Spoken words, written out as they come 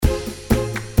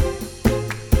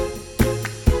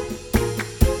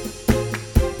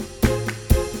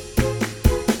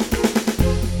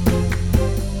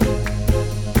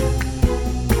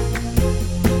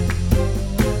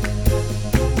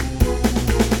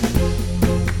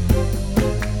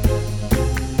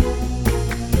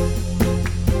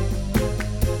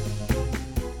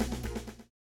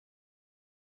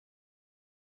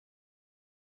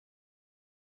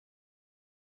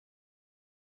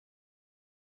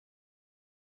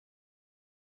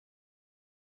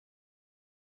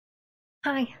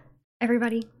Hi,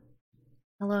 everybody.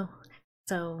 Hello.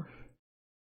 So,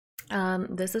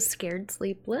 this is Scared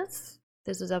Sleepless.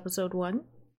 This is episode 1,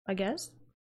 I guess.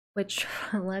 Which,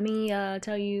 let me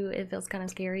tell you, it feels kind of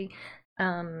scary.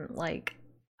 Like,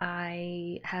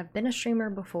 I have been a streamer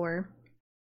before,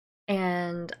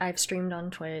 and I've streamed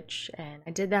on Twitch, and I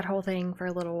did that whole thing for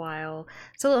a little while.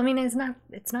 So, I mean, it's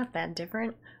not that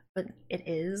different, but it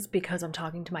is because I'm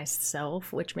talking to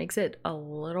myself, which makes it a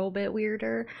little bit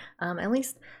weirder. At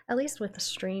least with the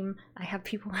stream, I have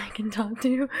people I can talk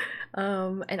to.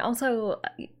 And also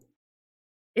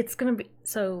it's gonna be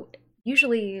so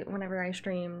usually whenever I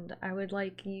streamed, I would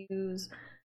like use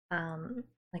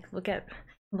like look at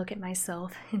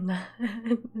myself in the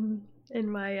in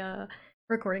my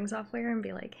recording software and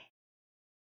be like,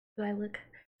 do I look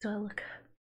do I look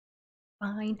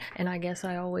fine? And I guess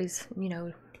I always,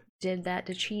 did that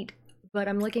to cheat. But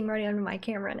I'm looking right under my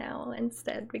camera now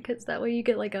instead because that way you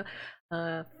get like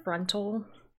a frontal.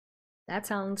 That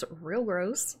sounds real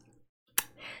gross.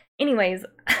 Anyways,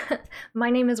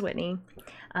 my name is Whitney.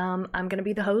 I'm gonna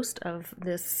be the host of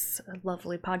this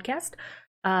lovely podcast.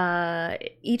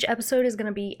 Each episode is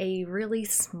gonna be a really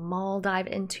small dive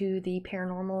into the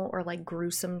paranormal or like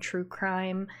gruesome true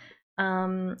crime.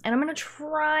 And I'm gonna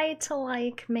try to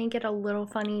like make it a little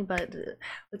funny, but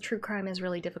the true crime is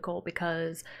really difficult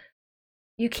because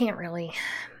you can't really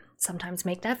sometimes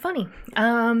make that funny.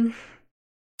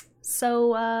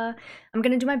 So I'm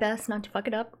gonna do my best not to fuck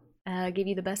it up. Give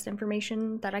you the best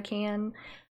information that I can.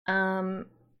 Um,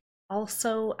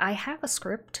 Also, I have a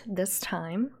script this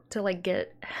time to like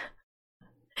get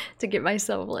to get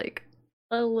myself like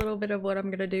a little bit of what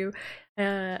I'm gonna do.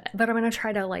 But I'm gonna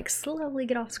try to like slowly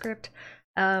get off script.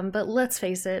 But let's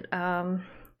face it,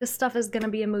 this stuff is gonna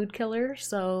be a mood killer.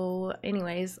 So,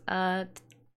 anyways,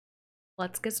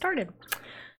 let's get started.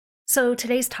 So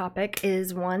today's topic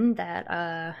is one that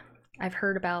I've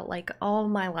heard about like all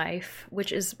my life,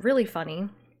 which is really funny.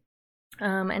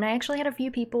 And I actually had a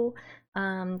few people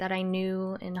that I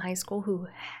knew in high school who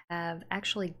have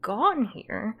actually gone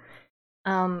here,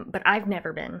 but I've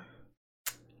never been.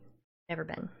 Never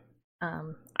been.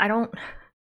 I don't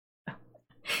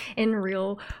in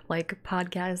real like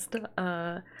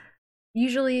podcast.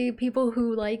 Usually people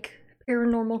who like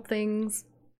paranormal things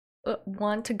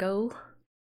want to go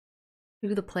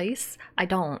to the place. I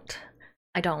don't.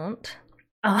 I don't.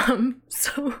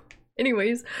 So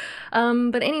anyways,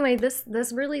 but anyway,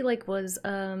 this really like was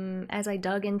as I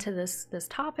dug into this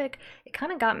topic, it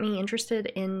kind of got me interested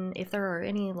in if there are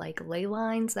any like ley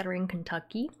lines that are in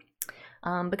Kentucky.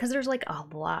 Because there's like a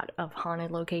lot of haunted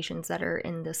locations that are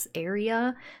in this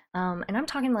area. And I'm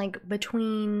talking like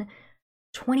between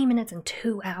 20 minutes and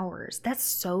 2 hours. That's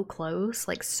so close,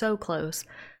 like so close.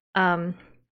 Um,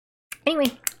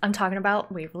 Anyway, I'm talking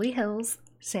about Waverly Hills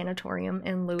Sanatorium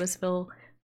in Louisville,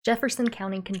 Jefferson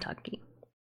County, Kentucky.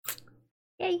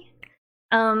 Yay!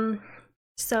 Um,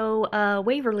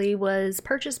 Waverly was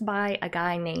purchased by a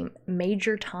guy named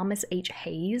Major Thomas H.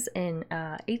 Hayes in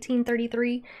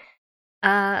 1833.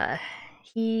 Uh,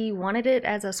 he wanted it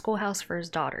as a schoolhouse for his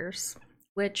daughters,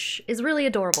 which is really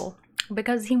adorable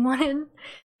because he wanted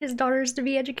his daughters to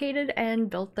be educated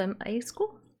and built them a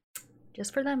school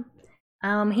just for them.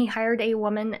 He hired a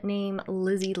woman named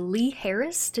Lizzie Lee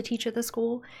Harris to teach at the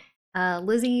school.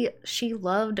 Lizzie, she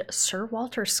loved Sir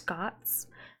Walter Scott's.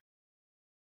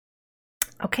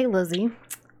 Okay, Lizzie.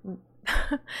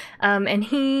 And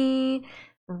he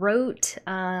wrote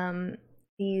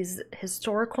these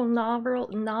historical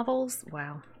novels.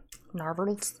 Wow,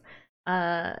 novels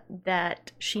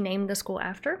that she named the school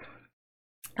after.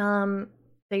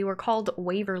 They were called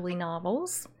Waverly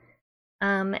novels.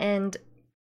 And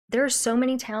there are so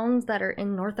many towns that are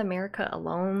in North America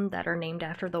alone that are named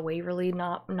after the Waverly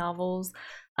novels.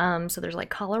 So there's like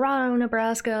Colorado,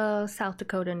 Nebraska, South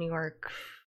Dakota, New York.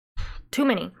 Too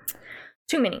many.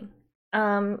 Too many.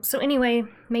 So anyway,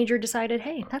 Major decided,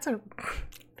 hey, that's a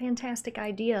fantastic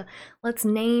idea. Let's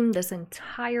name this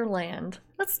entire land.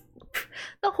 Let's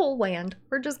the whole land.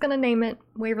 We're just gonna name it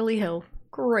Waverly Hill.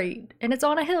 Great. And it's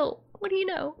on a hill. What do you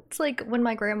know? It's like when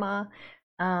my grandma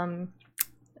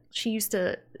she used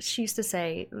to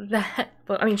say that,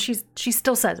 but I mean she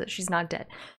still says it. She's not dead.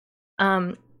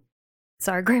 Um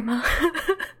Sorry, grandma.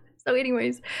 So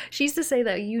anyways, she used to say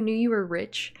that you knew you were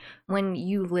rich when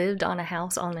you lived on a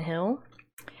house on the hill.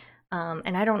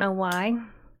 And I don't know why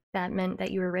that meant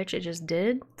that you were rich, it just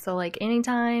did. So like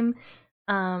anytime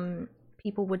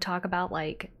people would talk about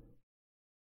like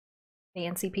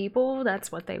fancy people,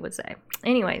 that's what they would say.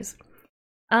 Anyways,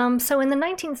 So in the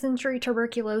 19th century,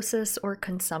 tuberculosis, or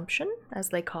consumption, as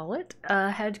they call it,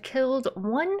 had killed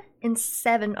 1 in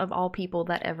 7 of all people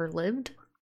that ever lived,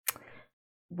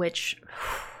 which,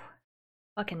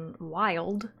 fucking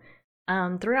wild.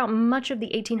 Throughout much of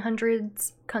the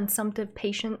 1800s, consumptive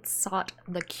patients sought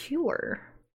the cure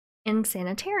in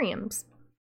sanatoriums.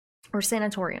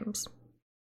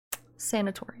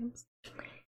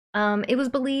 It was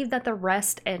believed that the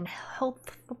rest and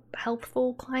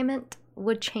healthful climate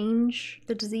would change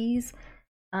the disease.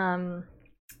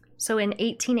 So in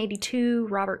 1882,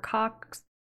 Robert Cox,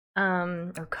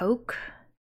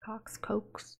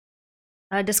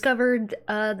 discovered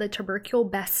the tubercle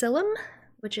bacillum,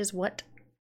 which is what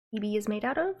TB is made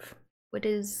out of. What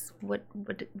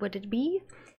would it be?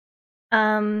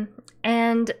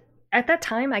 And at that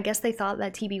time, I guess they thought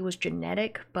that TB was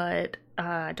genetic, but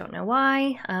I don't know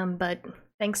why. But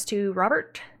thanks to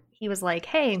Robert, he was like,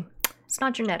 hey, it's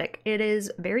not genetic. It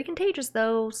is very contagious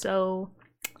though, so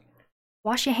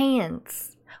wash your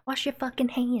hands. Wash your fucking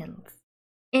hands.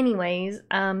 Anyways,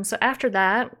 so after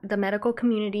that, the medical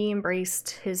community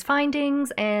embraced his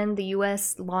findings and the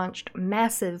US launched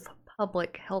massive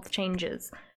public health changes.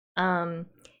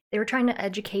 They were trying to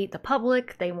educate the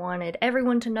public. They wanted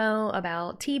everyone to know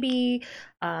about TB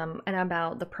and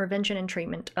about the prevention and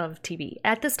treatment of TB.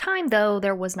 At this time, though,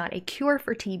 there was not a cure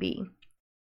for TB.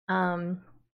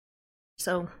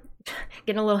 So,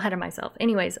 getting a little ahead of myself.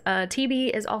 Anyways,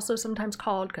 TB is also sometimes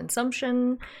called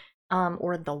consumption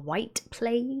or the White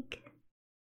Plague.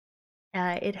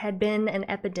 It had been an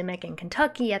epidemic in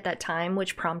Kentucky at that time,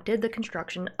 which prompted the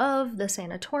construction of the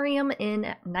sanatorium in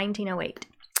 1908.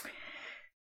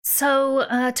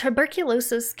 So,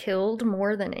 tuberculosis killed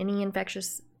more than any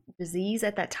infectious disease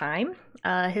at that time.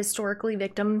 Historically,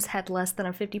 victims had less than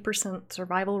a 50%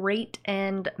 survival rate,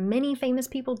 and many famous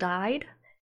people died.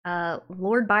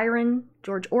 Lord Byron,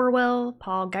 George Orwell,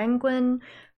 Paul Gauguin,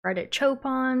 Frederick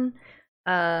Chopin,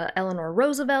 Eleanor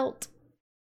Roosevelt.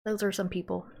 Those are some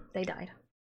people. They died.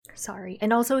 Sorry.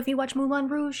 And also, if you watch Moulin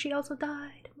Rouge, she also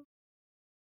died.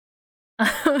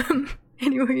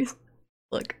 Anyways,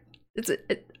 look.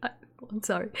 I'm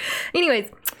sorry. Anyways,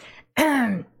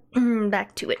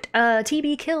 back to it.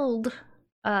 TB killed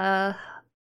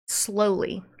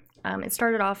slowly. It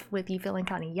started off with you feeling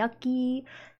kind of yucky.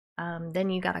 Then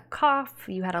you got a cough,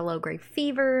 you had a low-grade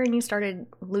fever, and you started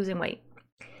losing weight.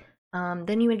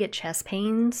 Then you would get chest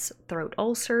pains, throat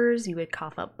ulcers, you would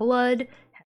cough up blood,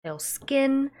 have pale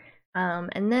skin,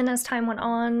 and then as time went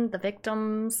on, the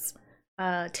victim's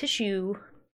tissue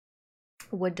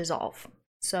would dissolve.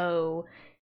 So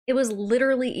it was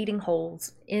literally eating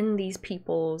holes in these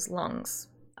people's lungs.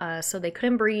 So they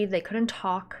couldn't breathe, they couldn't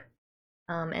talk,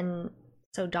 and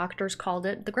so doctors called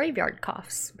it the graveyard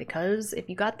coughs, because if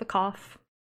you got the cough,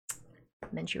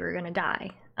 it meant you were gonna die.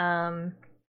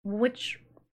 Which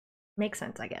makes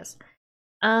sense, I guess.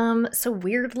 So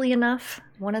weirdly enough,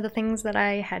 one of the things that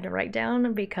I had to write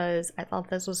down, because I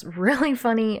thought this was really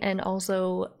funny, and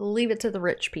also leave it to the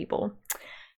rich people.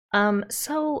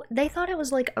 So they thought it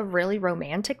was like a really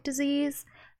romantic disease.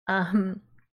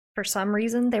 For some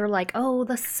reason, they were like, oh,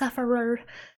 the sufferer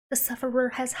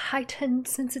has heightened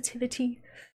sensitivity.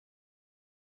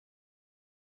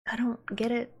 I don't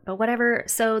get it, but whatever.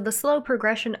 So the slow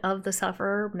progression of the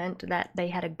sufferer meant that they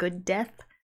had a good death.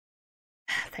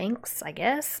 Thanks, I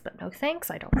guess, but no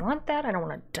thanks. I don't want that. I don't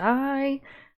want to die.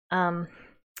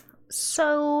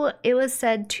 So it was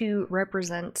said to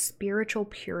represent spiritual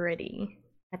purity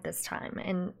at this time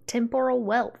and temporal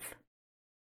wealth,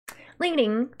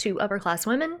 leading to upper-class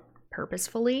women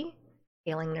purposefully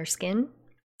paling their skin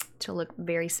to look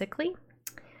very sickly.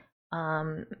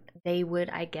 They would,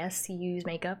 I guess, use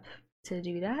makeup to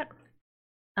do that.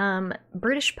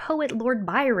 British poet Lord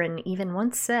Byron even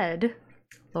once said,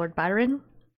 Lord Byron,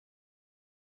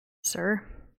 sir,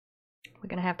 we're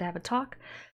gonna have to have a talk.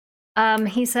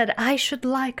 He said, I should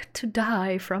like to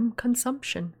die from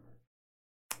consumption.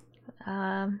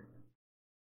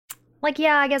 Like,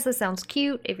 yeah, I guess this sounds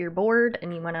cute if you're bored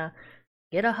and you want to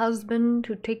get a husband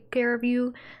to take care of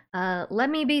you. Let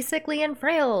me be sickly and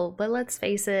frail, but let's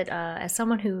face it, as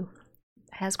someone who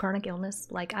has chronic illness,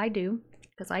 like I do,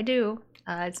 because I do,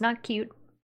 it's not cute.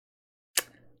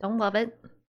 Don't love it.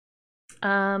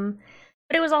 But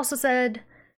it was also said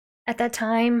at that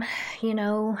time, you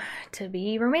know, to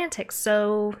be romantic.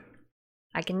 So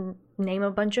I can name a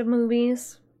bunch of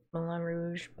movies. Moulin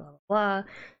Rouge, blah, blah, blah.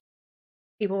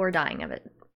 People were dying of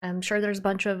it. I'm sure there's a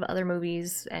bunch of other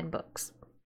movies and books.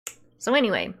 So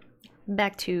anyway,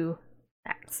 back to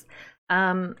facts.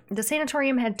 The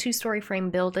sanatorium had 2-story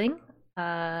frame building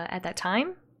at that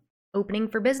time, opening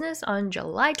for business on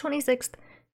July 26th,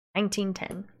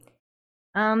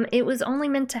 1910. It was only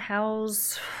meant to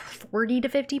house 40 to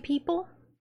 50 people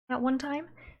at one time.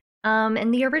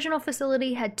 And the original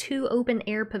facility had 2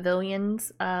 open-air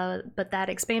pavilions, but that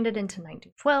expanded into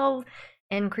 1912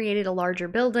 and created a larger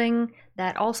building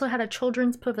that also had a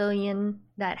children's pavilion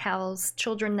that housed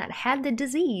children that had the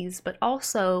disease, but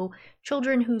also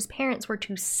children whose parents were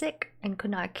too sick and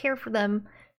could not care for them,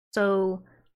 so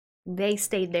they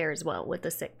stayed there as well with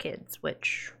the sick kids,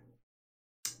 which,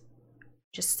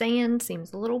 just saying,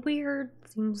 seems a little weird.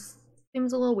 Seems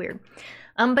a little weird.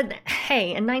 But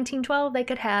hey, in 1912, they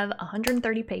could have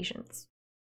 130 patients.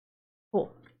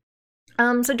 Cool.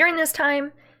 So during this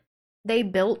time, they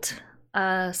built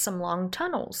some long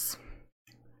tunnels.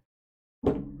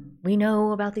 We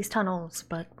know about these tunnels,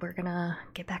 but we're gonna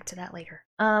get back to that later.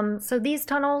 So these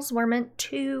tunnels were meant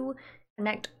to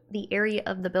connect the area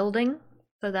of the building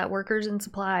so that workers and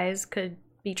supplies could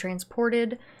be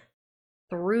transported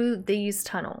through these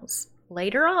tunnels.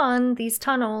 Later on, these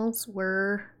tunnels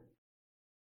were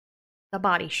the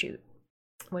body chute,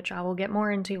 which I will get more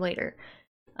into later.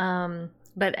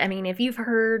 But I mean, if you've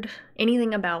heard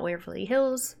anything about Waverly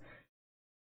Hills,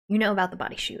 you know about the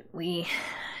body chute.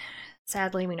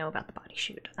 Sadly, we know about the body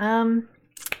chute.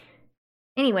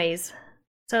 Anyways,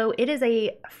 so it is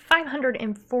a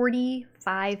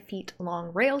 545 feet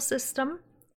long rail system.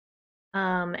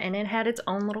 And it had its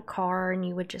own little car, and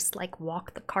you would just like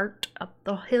walk the cart up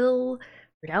the hill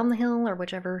or down the hill or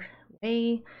whichever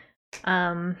way.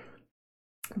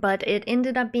 But it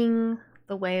ended up being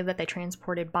the way that they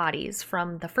transported bodies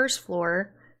from the first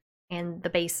floor and the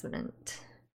basement.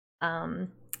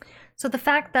 So the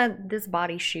fact that this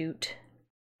body chute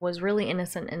was really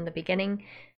innocent in the beginning,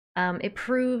 it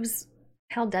proves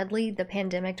how deadly the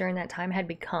pandemic during that time had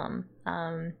become.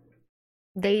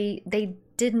 They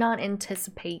did not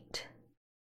anticipate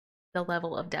the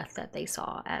level of death that they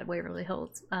saw at Waverly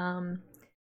Hills.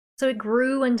 So it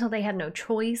grew until they had no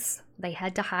choice. They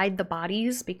had to hide the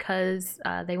bodies because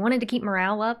they wanted to keep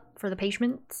morale up for the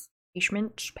patients.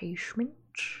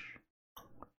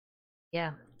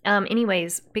 Yeah.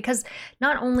 Anyways, because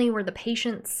not only were the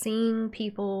patients seeing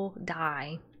people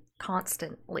die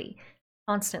constantly,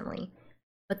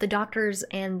 but the doctors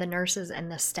and the nurses and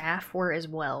the staff were as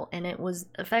well, and it was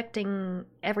affecting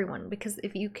everyone. Because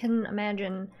if you can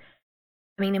imagine,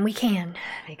 I mean, and we can,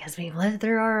 because we've lived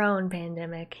through our own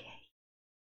pandemic.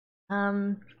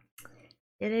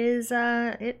 It is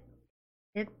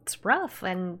it's rough,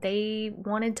 and they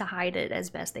wanted to hide it as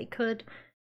best they could,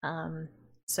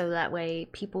 so that way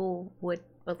people would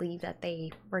believe that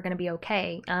they were going to be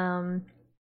okay.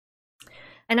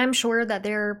 And I'm sure that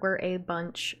there were a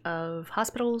bunch of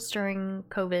hospitals during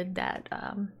COVID that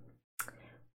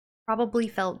probably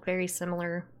felt very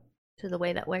similar to the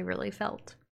way that Waverly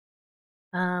felt.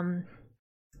 And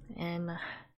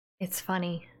it's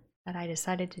funny that I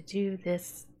decided to do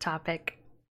this topic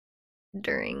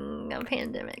during a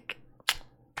pandemic.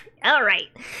 All right.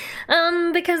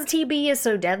 Because TB is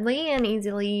so deadly and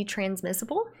easily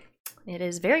transmissible, it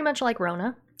is very much like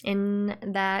Rona in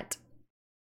that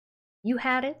you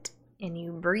had it and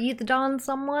you breathed on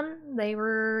someone, they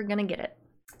were gonna get it.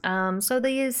 So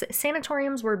these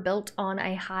sanatoriums were built on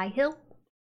a high hill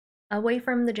away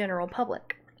from the general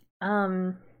public.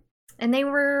 And they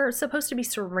were supposed to be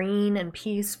serene and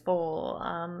peaceful.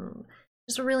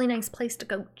 Just a really nice place to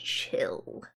go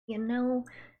chill, you know?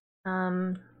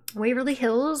 Waverly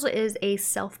Hills is a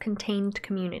self-contained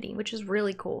community, which is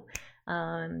really cool.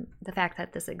 The fact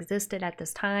that this existed at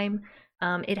this time.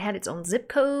 It had its own zip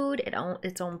code,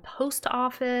 its own post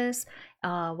office,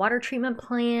 water treatment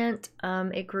plant.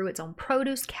 It grew its own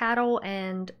produce, cattle,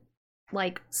 and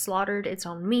like slaughtered its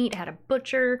own meat, had a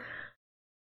butcher.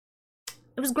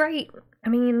 It was great. I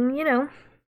mean, you know,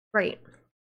 great.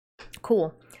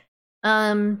 Cool.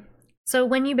 So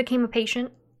when you became a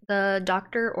patient, the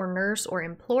doctor or nurse or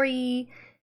employee,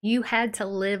 you had to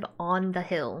live on the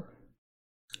hill.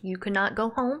 You could not go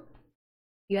home.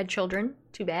 You had children,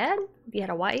 too bad. If you had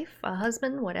a wife, a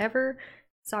husband, whatever,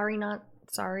 sorry, not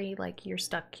sorry, like you're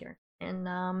stuck here.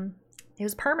 And it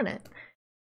was permanent,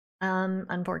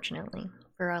 unfortunately,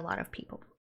 for a lot of people.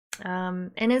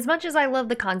 And as much as I love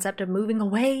the concept of moving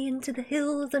away into the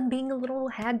hills and being a little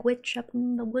hag witch up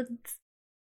in the woods,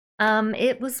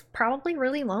 it was probably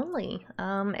really lonely.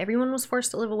 Everyone was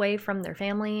forced to live away from their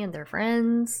family and their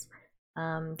friends.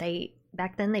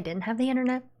 Back then they didn't have the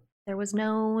internet. There was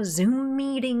no Zoom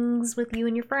meetings with you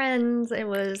and your friends. It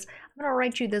was, I'm gonna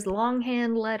write you this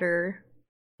longhand letter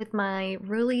with my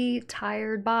really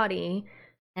tired body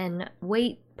and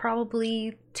wait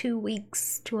probably 2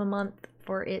 weeks to a month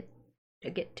for it to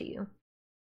get to you.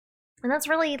 And that's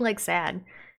really, like, sad.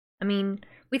 I mean,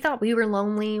 we thought we were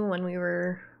lonely when we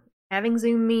were having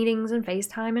Zoom meetings and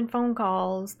FaceTime and phone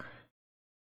calls.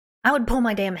 I would pull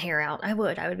my damn hair out. I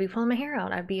would. I would be pulling my hair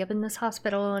out. I'd be up in this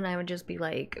hospital and I would just be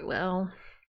like, well,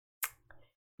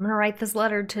 I'm gonna write this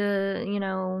letter to, you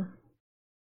know,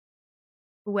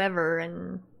 whoever,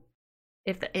 and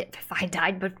if I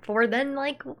died before then,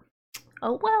 like,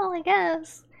 oh well, I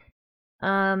guess.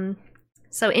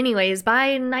 So anyways,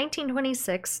 by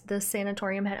 1926, the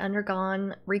sanatorium had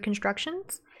undergone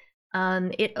reconstructions.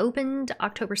 It opened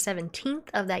October 17th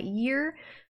of that year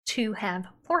to have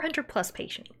 400 plus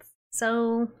patients.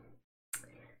 So,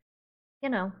 you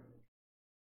know,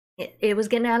 it was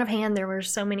getting out of hand. There were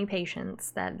so many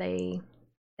patients that they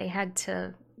had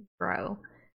to grow.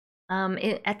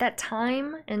 At that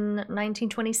time, in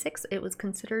 1926, it was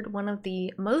considered one of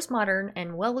the most modern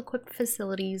and well-equipped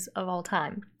facilities of all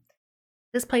time.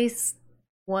 This place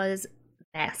was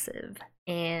massive,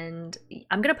 and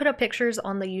I'm gonna put up pictures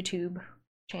on the YouTube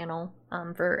channel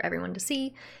for everyone to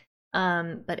see.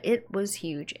 But it was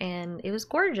huge and it was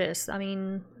gorgeous. I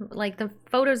mean, like, the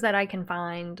photos that I can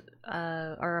find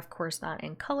are of course not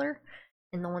in color,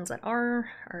 and the ones that are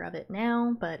of it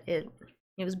now, but it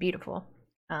was beautiful.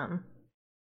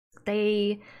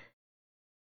 They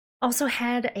also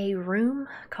had a room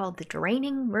called the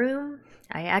draining room.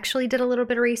 I actually did a little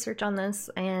bit of research on this,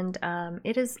 and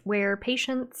it is where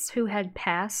patients who had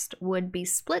passed would be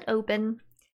split open,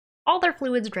 all their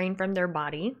fluids drained from their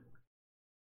body.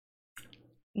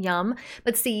 Yum.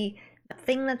 But see, the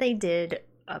thing that they did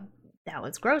that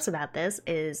was gross about this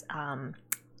is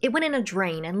it went in a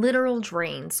drain, a literal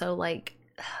drain. So, like,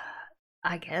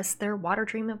 I guess their water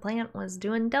treatment plant was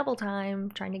doing double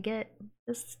time trying to get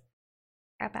this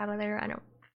crap out of there. I don't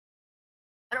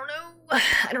know.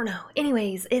 I don't know.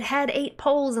 Anyways, it had 8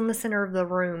 poles in the center of the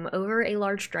room over a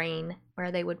large drain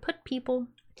where they would put people.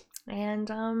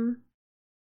 And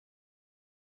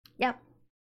yep.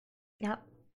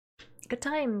 Good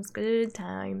times, good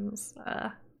times.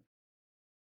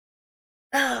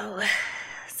 Oh,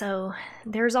 so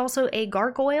there's also a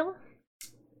gargoyle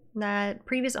that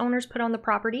previous owners put on the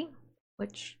property,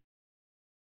 which,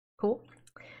 cool.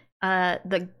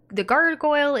 The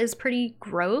gargoyle is pretty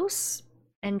gross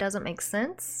and doesn't make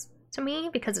sense to me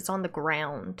because it's on the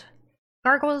ground.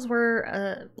 Gargoyles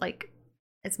were like,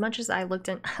 as much as I looked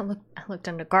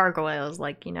into gargoyles,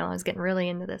 like, you know, I was getting really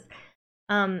into this.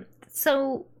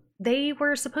 So they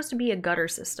were supposed to be a gutter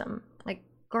system. Like,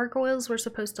 gargoyles were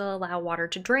supposed to allow water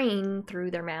to drain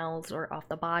through their mouths or off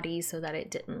the body so that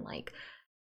it didn't, like,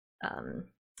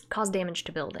 cause damage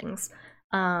to buildings.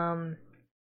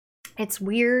 It's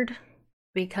weird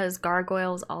because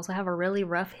gargoyles also have a really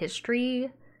rough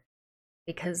history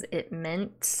because it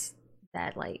meant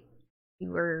that, like,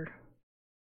 you were,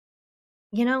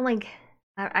 you know, like,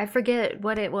 I forget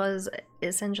what it was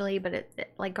essentially, but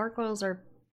it like, gargoyles are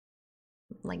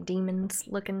like demons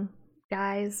looking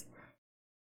guys,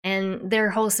 and their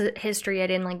whole history I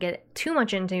didn't, like, get too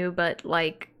much into, but,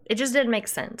 like, it just didn't make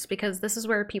sense because this is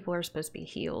where people are supposed to be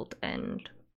healed and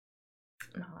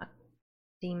not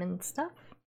demon stuff.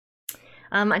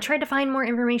 I tried to find more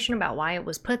information about why it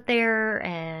was put there,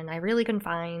 and I really couldn't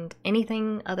find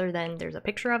anything other than there's a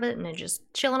picture of it and it's just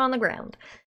chilling on the ground.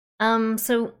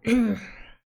 So you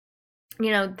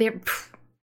know,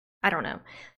 I don't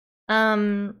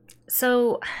know.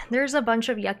 So there's a bunch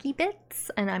of yucky bits,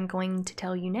 and I'm going to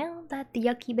tell you now that the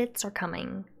yucky bits are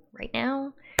coming right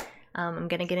now. I'm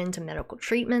gonna get into medical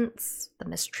treatments, the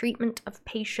mistreatment of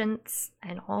patients,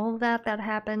 and all that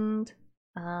happened.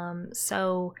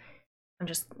 So I'm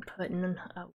just putting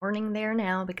a warning there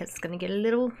now because it's gonna get a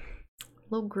little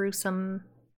gruesome.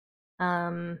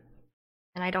 And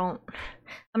I'm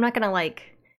not gonna,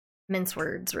 like, mince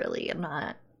words, really. I'm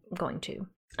not going to.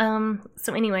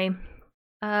 So anyway,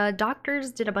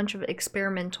 doctors did a bunch of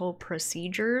experimental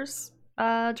procedures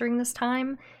during this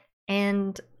time,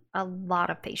 and a lot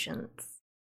of patients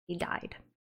died.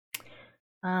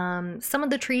 Some of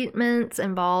the treatments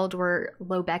involved were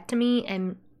lobectomy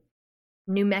and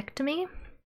pneumectomy,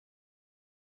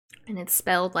 and it's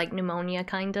spelled like pneumonia,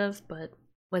 kind of, but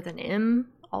with an M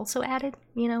also added.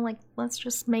 You know, like, let's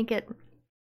just make it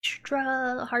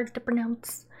extra hard to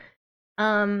pronounce.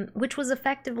 Which was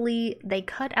effectively, they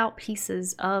cut out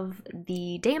pieces of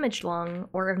the damaged lung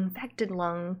or infected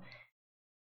lung,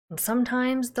 and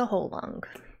sometimes the whole lung,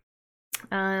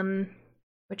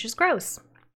 which is gross.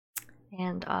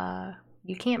 And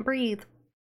you can't breathe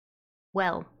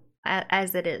well,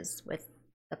 as it is with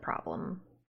the problem,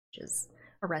 which is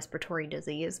a respiratory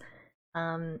disease.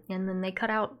 And then they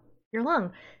cut out your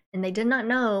lung, and they did not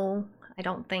know, I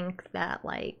don't think, that,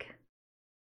 like,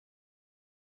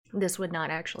 this would not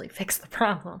actually fix the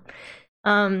problem.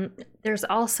 There's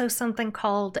also something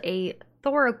called a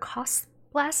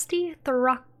thoracoplasty,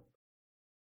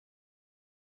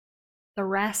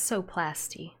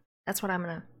 thoracoplasty. That's what I'm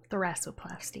gonna,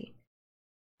 thoracoplasty.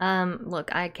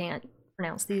 Look, I can't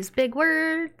pronounce these big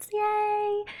words,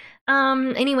 yay!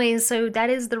 Anyways, so that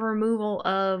is the removal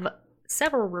of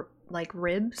several, like,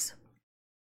 ribs,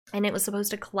 and it was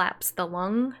supposed to collapse the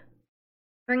lung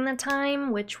during that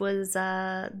time, which was,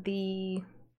 the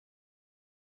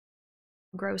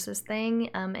grossest thing,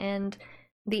 and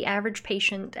the average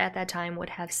patient at that time would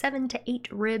have 7 to 8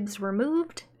 ribs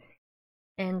removed,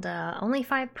 and only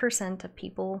 5% of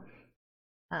people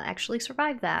actually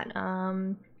survive that,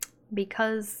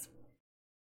 because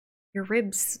your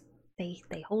ribs, they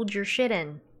hold your shit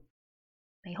in.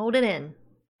 They hold it in,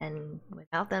 and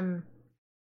without them,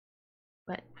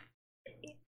 but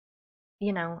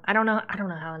you know, I don't know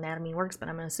how anatomy works, but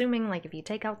I'm assuming, like, if you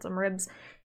take out some ribs,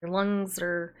 your lungs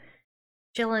are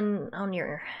chilling on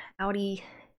your outie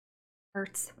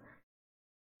parts.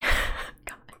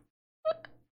 God.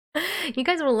 You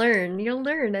guys will learn. You'll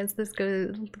learn as this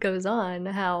goes on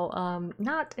how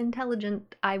not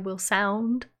intelligent I will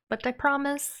sound, but I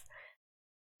promise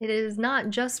it is not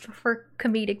just for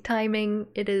comedic timing.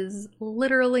 It is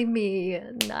literally me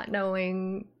not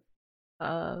knowing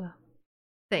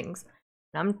things.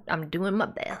 I'm doing my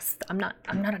best. I'm not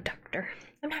a doctor.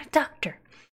 I'm not a doctor.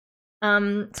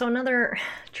 So another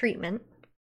treatment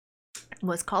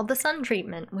was called the sun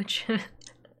treatment, which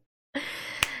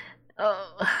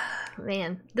oh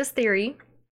man, this theory,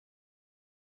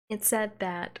 it said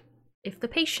that if the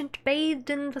patient bathed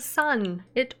in the sun,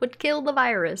 it would kill the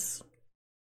virus.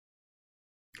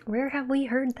 Where have we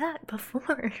heard that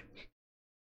before?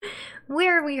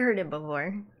 Where have we heard it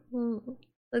before?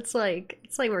 It's like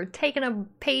we're taking a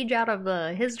page out of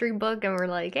a history book and we're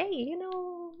like, hey, you know,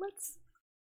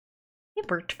 it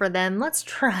worked for them. Let's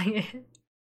try it.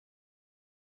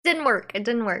 Didn't work. It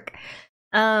didn't work.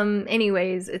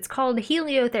 Anyways, it's called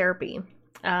heliotherapy,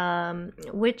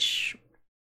 which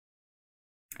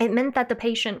it meant that the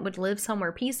patient would live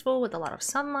somewhere peaceful with a lot of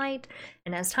sunlight,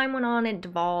 and as time went on, it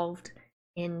devolved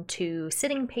into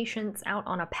sitting patients out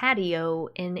on a patio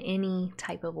in any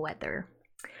type of weather.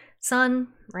 Sun,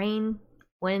 rain,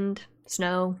 wind,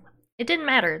 snow, it didn't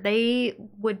matter. They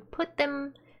would put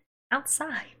them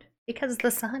outside. Because the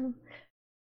sun,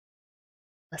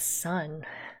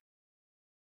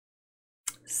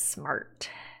 smart.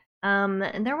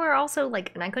 And there were also,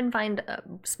 like, and I couldn't find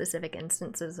specific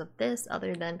instances of this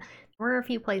other than there were a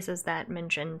few places that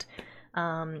mentioned,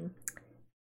 and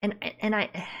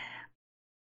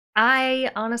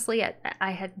I honestly,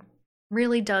 I had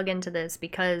really dug into this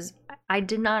because I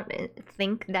did not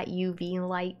think that UV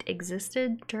light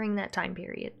existed during that time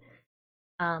period,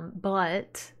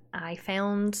 but I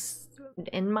found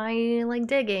in my, like,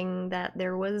 digging that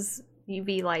there was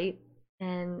UV light,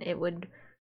 and they would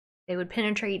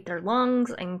penetrate their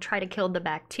lungs and try to kill the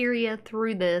bacteria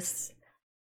through this,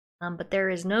 but there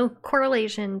is no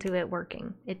correlation to it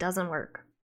working. It doesn't work.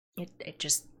 It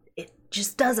just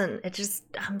doesn't.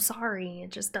 I'm sorry,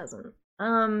 it just doesn't.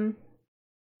 Some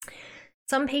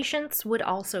patients would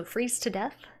also freeze to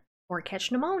death or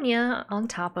catch pneumonia on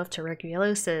top of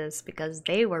tuberculosis because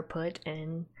they were put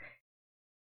in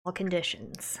all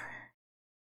conditions.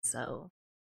 So,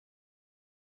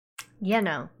 yeah,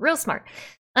 no, real smart.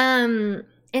 And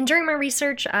during my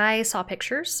research, I saw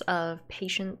pictures of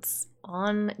patients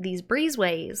on these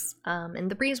breezeways.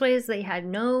 And the breezeways, they had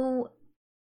no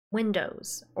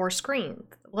windows or screens.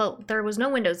 Well, there was no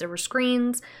windows, there were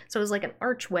screens, so it was like an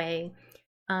archway.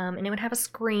 And it would have a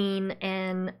screen,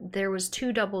 and there was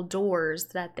 2 double doors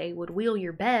that they would wheel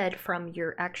your bed from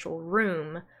your actual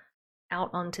room out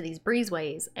onto these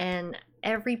breezeways, and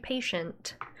every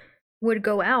patient would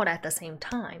go out at the same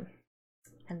time,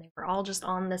 and they were all just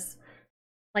on this,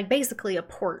 like, basically a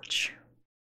porch,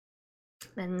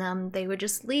 and they would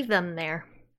just leave them there.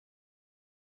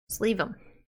 Just leave them.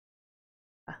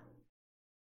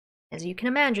 As you can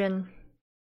imagine,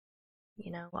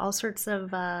 you know, all sorts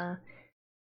of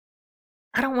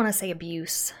I don't want to say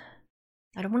abuse.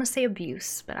 I don't want to say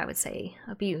abuse, but I would say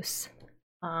abuse.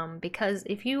 Because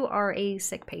if you are a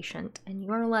sick patient and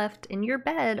you are left in your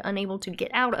bed, unable to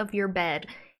get out of your bed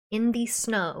in the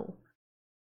snow,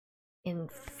 in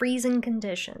freezing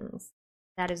conditions,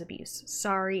 that is abuse.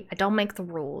 Sorry, I don't make the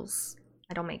rules.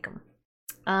 I don't make them.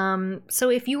 So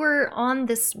if you were on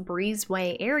this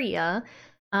breezeway area,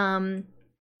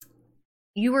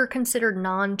 you were considered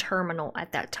non-terminal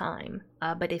at that time.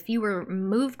 But if you were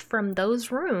moved from those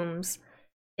rooms,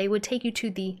 they would take you to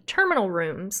the terminal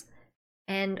rooms.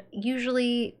 And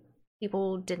usually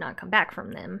people did not come back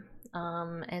from them.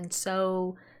 And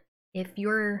so if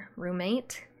your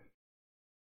roommate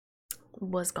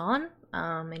was gone,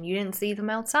 and you didn't see them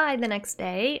outside the next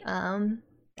day,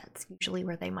 that's usually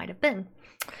where they might have been.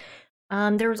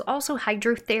 There was also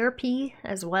hydrotherapy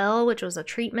as well, which was a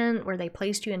treatment where they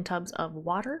placed you in tubs of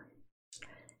water,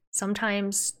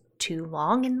 sometimes too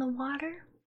long in the water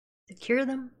to cure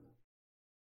them.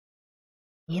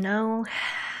 You know,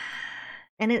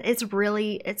 and it's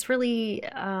really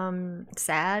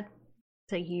sad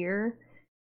to hear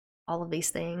all of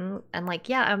these things. And like,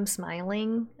 yeah, I'm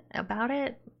smiling about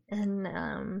it,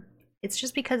 and it's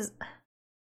just because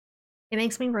it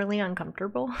makes me really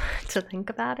uncomfortable to think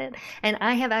about it. And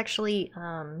I have actually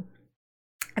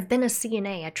I've been a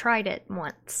CNA. I tried it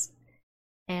once,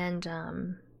 and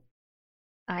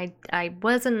I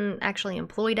wasn't actually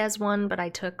employed as one, but I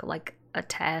took like a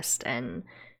test and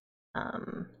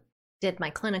did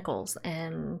my clinicals,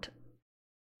 and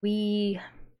we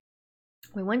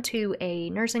went to a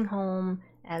nursing home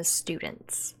as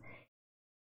students.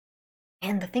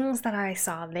 And the things that I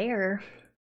saw there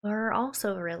were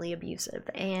also really abusive,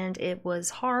 and it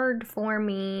was hard for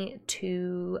me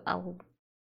to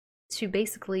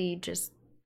basically just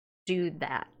do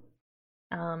that.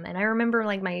 And I remember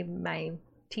like my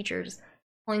teachers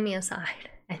pulling me aside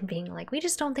and being like, "We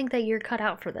just don't think that you're cut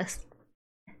out for this."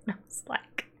 And I was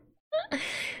like,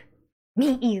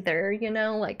 me either, you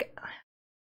know, like,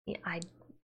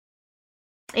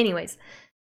 anyways,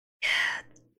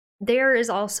 there is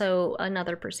also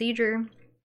another procedure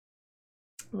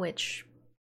which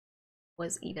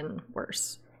was even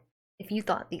worse. If you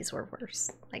thought these were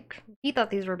worse, like, if you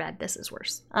thought these were bad, this is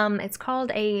worse. It's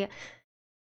called a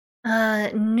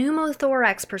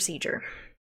pneumothorax procedure,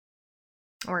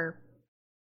 or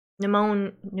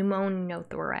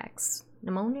pneumothorax,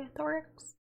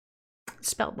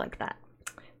 spelled like that.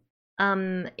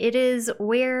 It is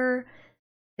where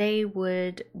they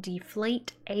would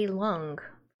deflate a lung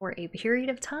for a period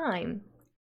of time,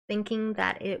 thinking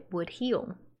that it would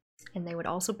heal. And they would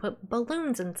also put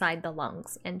balloons inside the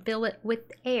lungs and fill it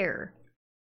with air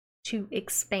to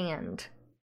expand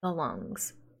the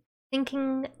lungs,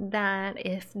 thinking that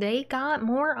if they got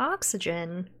more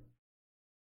oxygen,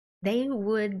 they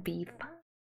would be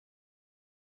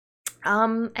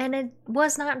fine. And it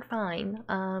was not fine.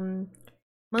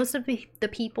 Most of the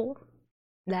people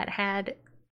that had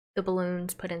the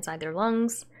balloons put inside their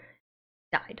lungs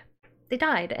died. They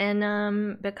died,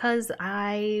 and because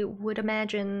I would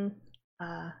imagine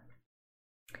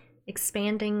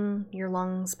expanding your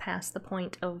lungs past the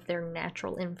point of their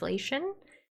natural inflation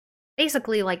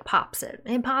basically like pops it.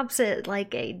 It pops it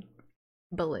like a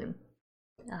balloon.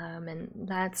 And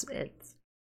that's it.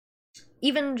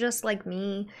 Even just like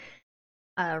me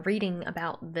reading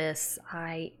about this,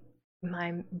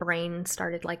 my brain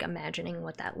started like imagining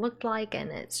what that looked like,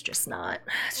 and it's just not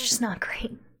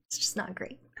great. It's just not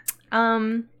great.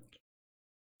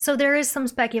 So there is some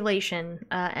speculation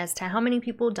as to how many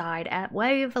people died at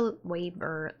Waverly.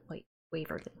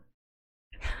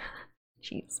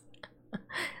 Jeez.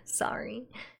 Sorry.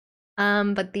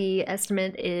 But the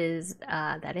estimate is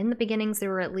that in the beginnings there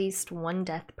were at least 1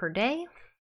 death per day,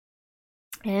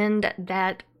 and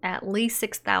that at least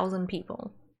 6,000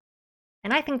 people.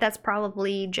 And I think that's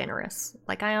probably generous.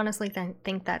 Like, I honestly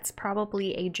think that's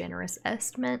probably a generous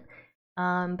estimate.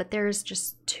 But there's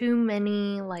just too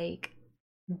many, like,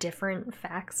 different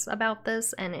facts about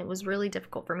this, and it was really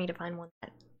difficult for me to find one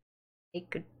that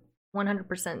it could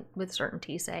 100% with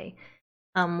certainty say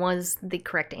was the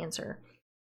correct answer.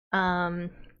 In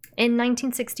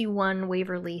 1961,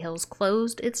 Waverly Hills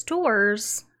closed its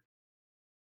doors.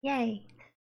 Yay.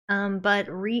 But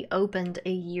reopened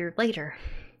a year later.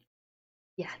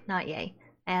 Yeah, not yay.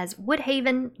 As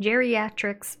Woodhaven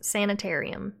Geriatrics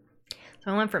Sanitarium.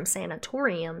 So I went from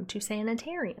sanatorium to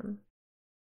sanitarium.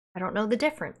 I don't know the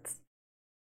difference.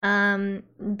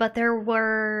 But there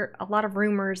were a lot of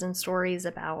rumors and stories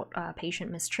about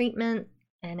patient mistreatment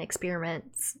and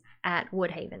experiments at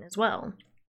Woodhaven as well.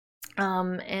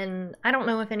 And I don't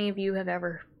know if any of you have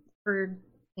ever heard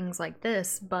things like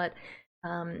this, but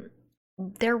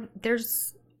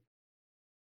there's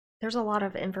a lot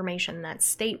of information that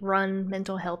state-run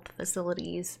mental health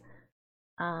facilities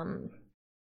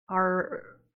are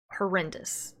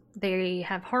horrendous. They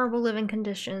have horrible living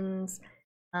conditions,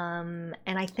 and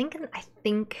I think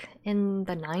in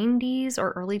the 90s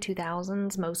or early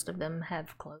 2000s, most of them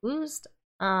have closed.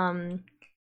 I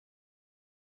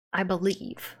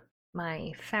believe.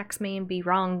 My facts may be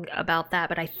wrong about that,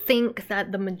 but I think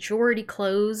that the majority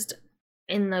closed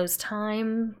in those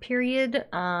time period.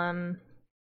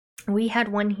 We had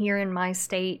one here in my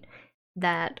state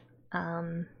that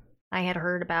I had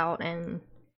heard about, and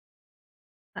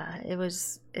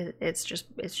it's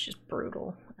just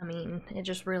brutal. I mean, it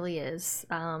just really is.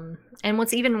 And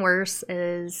what's even worse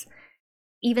is,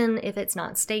 even if it's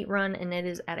not state run and it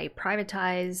is at a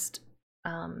privatized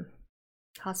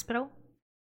hospital,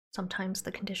 sometimes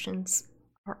the conditions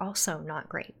are also not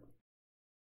great.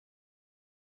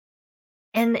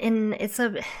 And it's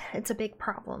a big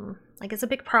problem. Like, it's a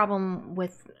big problem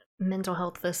with mental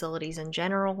health facilities in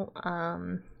general.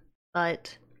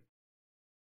 But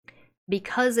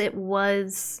because it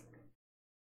was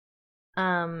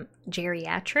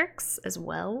geriatrics as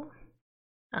well,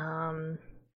 and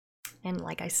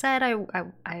like I said,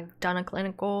 I've done a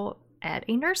clinical at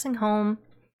a nursing home,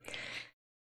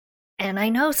 and I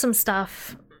know some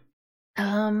stuff.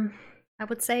 I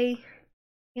would say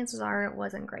chances are it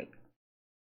wasn't great.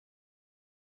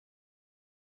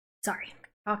 Sorry,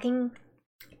 talking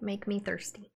make me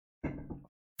thirsty.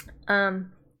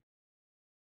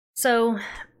 So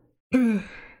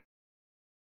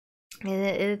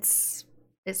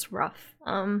it's rough.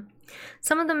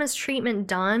 Some of the mistreatment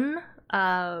done,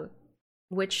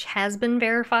 which has been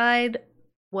verified,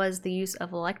 was the use of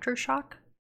electroshock,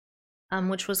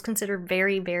 which was considered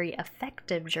very, very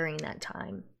effective during that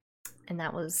time. And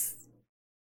that was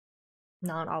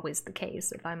not always the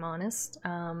case, if I'm honest.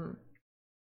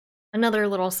 Another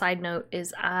little side note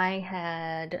is I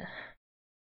had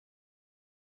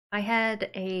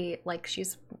a, like,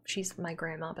 she's my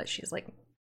grandma, but she's like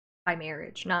by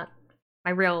marriage, not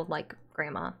my real like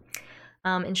grandma.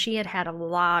 And she had a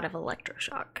lot of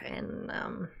electroshock, and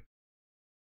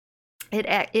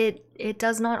it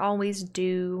does not always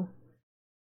do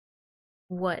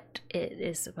what it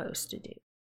is supposed to do.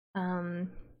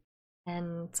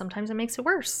 And sometimes it makes it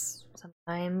worse.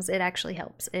 Sometimes it actually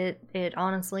helps. It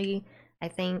honestly, I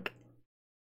think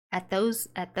at those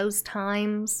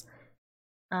times,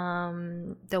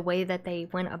 the way that they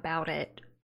went about it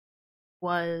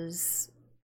was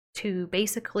to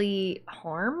basically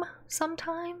harm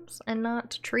sometimes and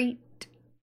not to treat.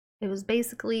 It was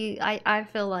basically, I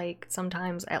feel like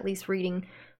sometimes, at least reading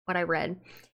what I read,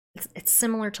 it's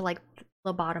similar to like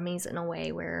lobotomies in a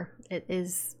way, where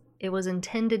it was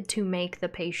intended to make the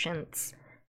patients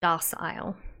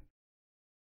docile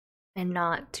and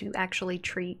not to actually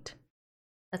treat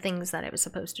the things that it was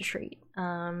supposed to treat.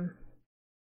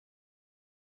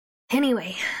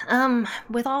 Anyway,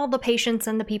 with all the patients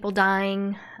and the people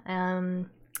dying,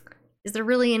 is there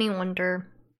really any wonder?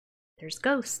 There's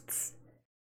ghosts.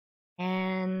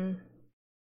 And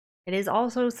it is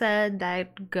also said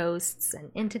that ghosts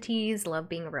and entities love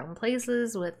being around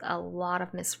places with a lot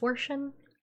of misfortune.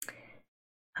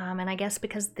 And I guess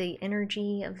because the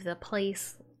energy of the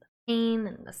place, the pain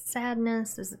and the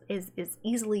sadness is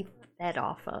easily fed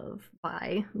off of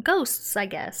by ghosts, I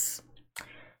guess.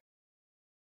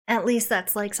 At least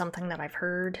that's like something that I've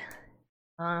heard.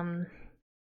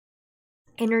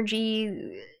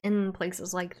 Energy in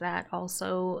places like that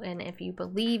also, and if you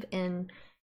believe in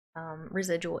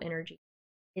residual energy,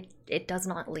 it does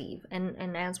not leave.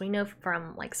 And as we know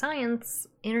from like science,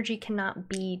 energy cannot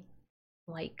be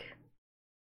like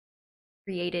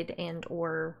created and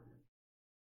or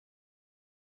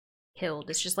killed.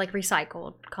 It's just like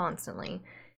recycled constantly.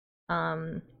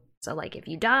 So like if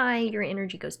you die, your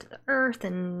energy goes to the earth,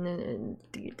 and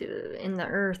in the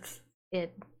earth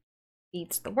it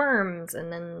eats the worms,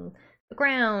 and then the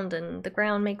ground, and the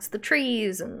ground makes the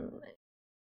trees, and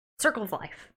circle of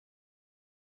life.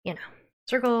 You know,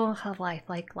 circle of life,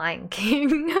 like Lion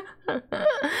King.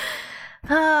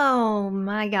 Oh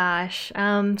my gosh.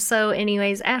 So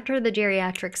anyways, after the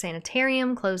geriatric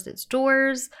sanitarium closed its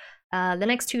doors, the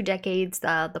next 2 decades,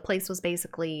 the place was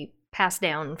basically passed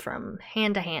down from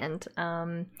hand to hand.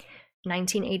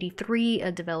 1983,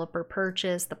 a developer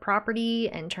purchased the property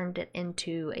and turned it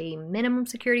into a minimum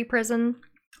security prison,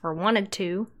 or wanted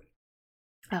to.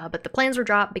 But the plans were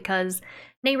dropped because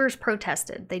neighbors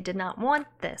protested. They did not want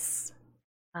this.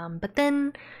 But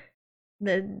then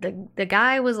the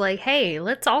guy was like, hey,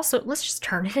 let's just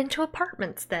turn it into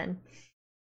apartments then.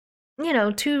 You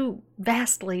know, 2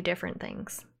 vastly different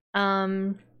things.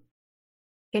 Can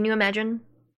you imagine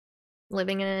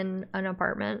living in an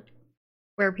apartment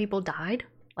where people died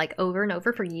like over and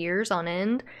over for years on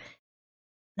end?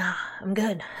 Nah, I'm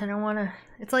good. I don't want to.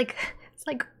 It's like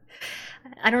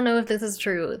I don't know if this is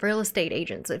true. Real estate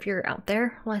agents, if you're out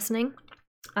there listening,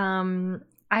 I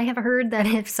have heard that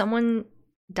if someone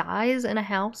dies in a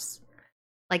house,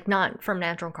 like not from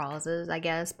natural causes, I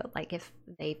guess, but like if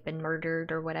they've been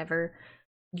murdered or whatever,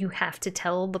 you have to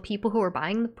tell the people who are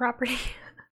buying the property.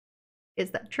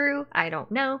 Is that true? I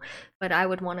don't know, but I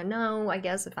would want to know, I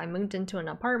guess, if I moved into an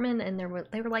apartment and they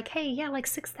were like, hey, yeah, like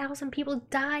 6,000 people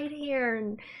died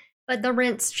here, but the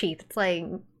rent's cheap. It's like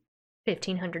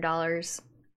 $1,500.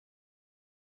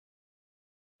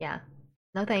 Yeah.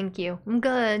 No, thank you. I'm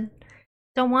good.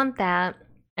 Don't want that.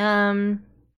 In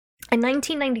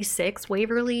 1996,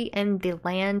 Waverly and the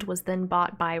land was then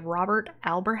bought by Robert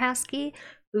Alberhasky,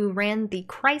 who ran the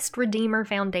Christ Redeemer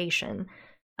Foundation.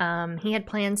 He had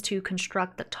plans to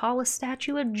construct the tallest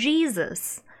statue of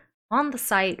Jesus on the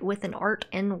site with an art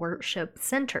and worship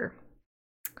center.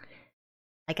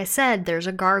 Like I said, there's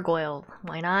a gargoyle.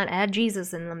 Why not add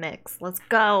Jesus in the mix? Let's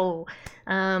go.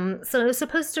 So it was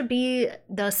supposed to be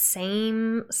the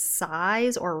same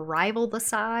size or rival the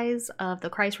size of the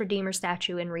Christ Redeemer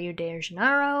statue in Rio de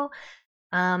Janeiro.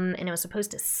 And it was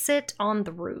supposed to sit on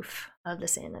the roof of the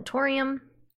sanatorium.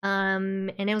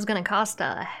 And it was going to cost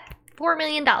 $4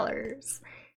 million.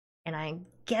 And I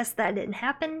guess that didn't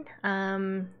happen.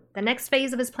 The next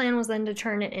phase of his plan was then to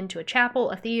turn it into a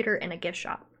chapel, a theater, and a gift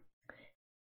shop.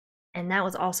 And that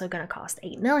was also going to cost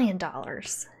 $8 million.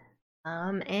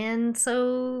 And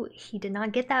so he did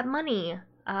not get that money.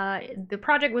 The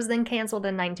project was then canceled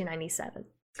in 1997.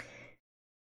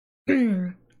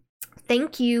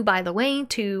 Thank you, by the way,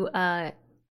 to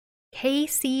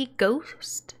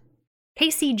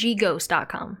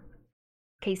KCGghost.com.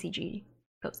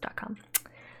 KCGghost.com.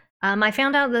 I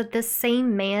found out that this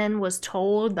same man was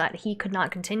told that he could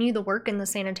not continue the work in the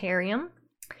sanatorium.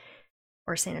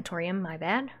 Or sanatorium, my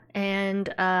bad.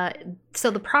 And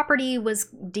so the property was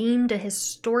deemed a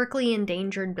historically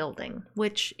endangered building,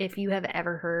 which, if you have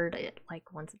ever heard it,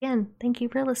 like, once again, thank you,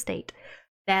 real estate,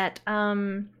 that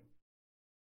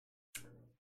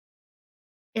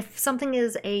if something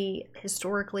is a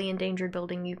historically endangered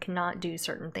building, you cannot do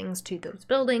certain things to those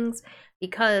buildings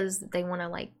because they want to,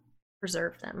 like,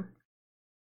 preserve them.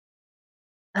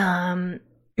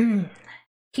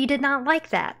 He did not like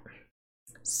that.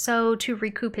 So to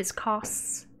recoup his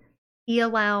costs, he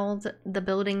allowed the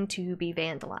building to be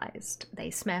vandalized.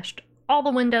 They smashed all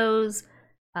the windows,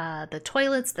 the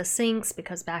toilets, the sinks,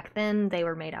 because back then they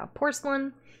were made out of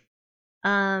porcelain.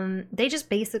 They just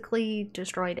basically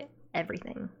destroyed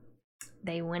everything.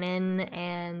 They went in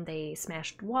and they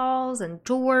smashed walls and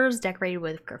doors decorated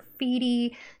with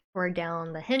graffiti, tore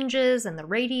down the hinges, and the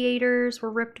radiators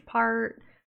were ripped apart.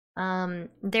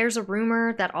 There's a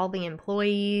rumor that all the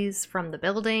employees from the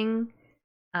building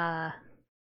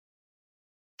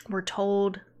were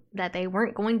told that they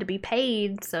weren't going to be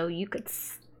paid, so you could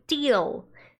steal.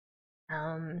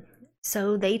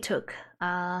 So they took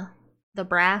the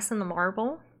brass and the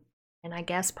marble, and I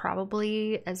guess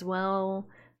probably as well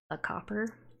a copper.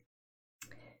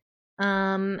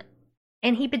 And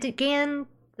he began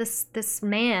this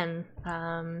man,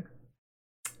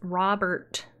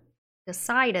 Robert,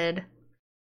 decided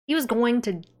he was going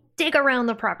to dig around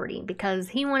the property because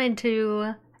he wanted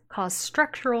to cause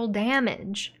structural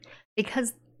damage,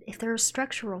 because if there's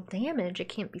structural damage, it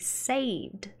can't be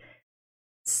saved.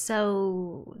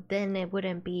 So then it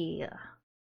wouldn't be a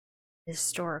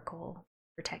historical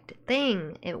protected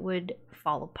thing. It would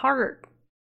fall apart.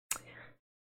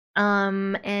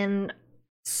 And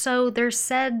so there's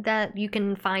said that you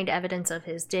can find evidence of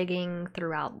his digging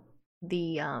throughout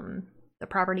the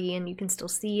property, and you can still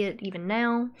see it even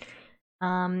now.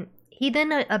 He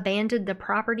then abandoned the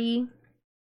property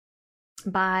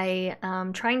by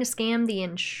trying to scam the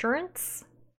insurance.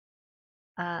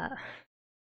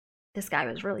 This guy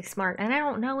was really smart, and I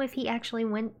don't know if he actually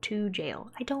went to jail.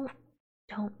 I don't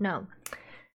know.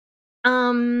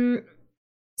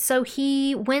 So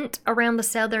he went around the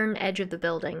southern edge of the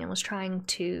building and was trying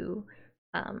to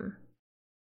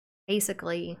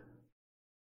basically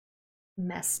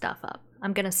mess stuff up.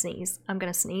 I'm gonna sneeze.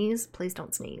 Please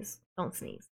don't sneeze. Don't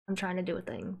sneeze. I'm trying to do a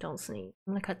thing. Don't sneeze.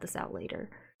 I'm gonna cut this out later.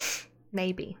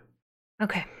 Maybe.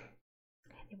 Okay.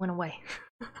 It went away.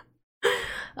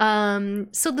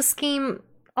 So the scheme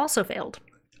also failed,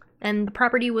 and the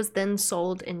property was then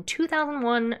sold in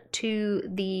 2001 to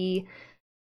the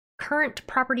current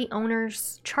property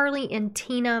owners, Charlie and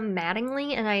Tina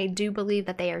Mattingly, and I do believe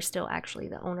that they are still actually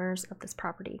the owners of this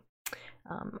property.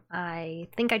 I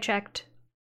think I checked,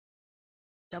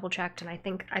 double checked, and I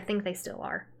think they still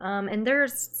are. And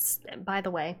there's, by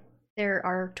the way, there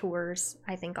are tours,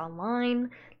 I think, online you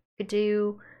could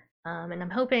do. And I'm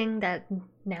hoping that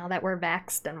now that we're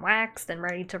vaxxed and waxed and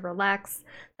ready to relax,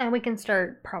 that we can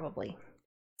start probably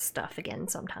stuff again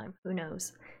sometime. Who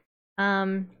knows?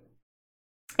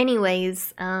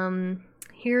 Anyways,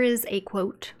 here is a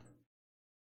quote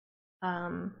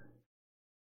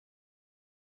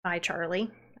by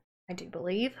Charlie. I do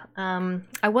believe.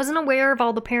 I wasn't aware of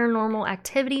all the paranormal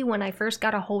activity when I first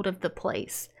got a hold of the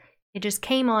place. It just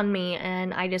came on me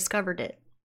and I discovered it.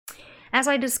 As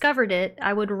I discovered it,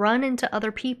 I would run into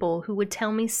other people who would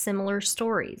tell me similar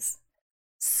stories.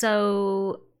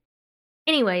 So,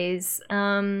 anyways,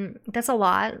 that's a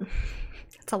lot.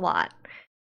 That's a lot.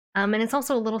 And it's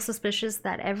also a little suspicious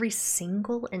that every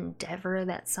single endeavor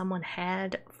that someone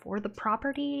had for the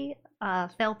property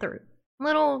fell through.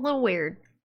 Little weird.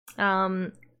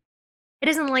 It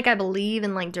isn't like I believe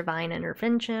in like divine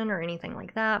intervention or anything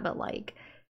like that, but like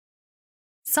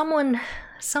someone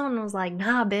was like,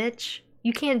 nah, bitch,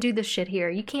 you can't do this shit here.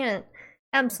 You can't,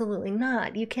 absolutely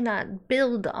not. You cannot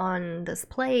build on this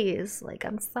place. Like,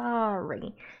 I'm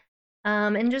sorry.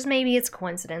 And just maybe it's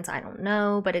coincidence, I don't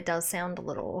know, but it does sound a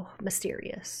little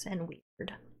mysterious and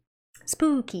weird.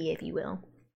 Spooky, if you will.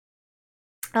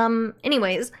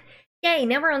 Anyways, yay,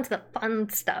 now we're on to the fun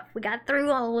stuff. We got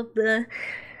through all of the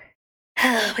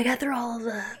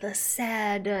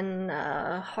sad and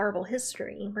horrible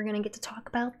history. We're gonna get to talk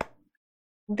about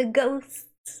the ghosts.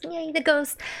 Yay, the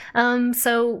ghosts.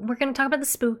 So we're gonna talk about the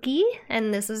spooky,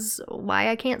 and this is why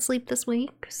I can't sleep this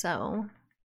week. So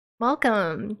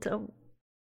welcome to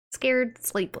Scared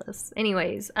Sleepless.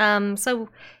 Anyways, so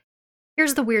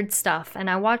here's the weird stuff, and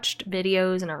I watched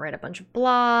videos and I read a bunch of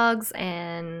blogs,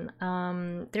 and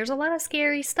there's a lot of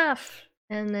scary stuff,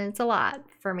 and it's a lot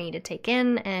for me to take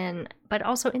in, but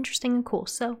also interesting and cool.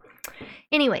 So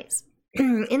anyways,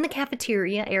 in the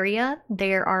cafeteria area,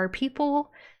 there are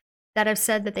people that have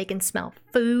said that they can smell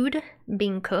food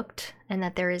being cooked, and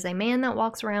that there is a man that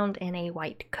walks around in a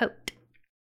white coat.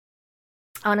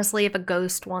 Honestly, if a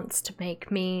ghost wants to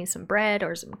make me some bread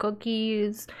or some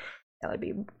cookies, that would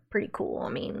be pretty cool. I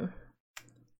mean,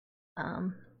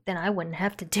 then I wouldn't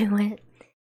have to do it.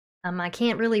 I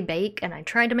can't really bake, and I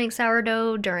tried to make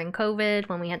sourdough during COVID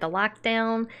when we had the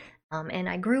lockdown, and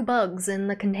I grew bugs in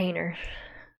the container.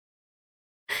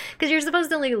 Because you're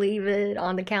supposed to like leave it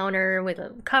on the counter with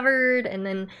a covered, and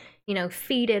then, you know,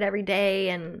 feed it every day,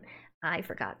 and I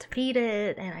forgot to feed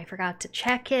it, and I forgot to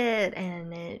check it,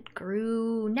 and it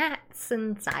grew gnats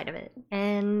inside of it,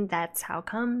 and that's how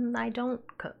come I don't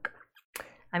cook.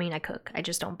 I mean, I cook, I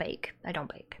just don't bake. I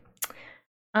don't bake.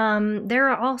 There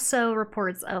are also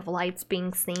reports of lights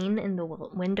being seen in the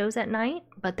windows at night,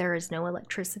 but there is no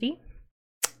electricity.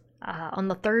 On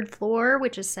the 3rd floor,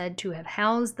 which is said to have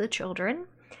housed the children,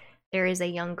 there is a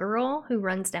young girl who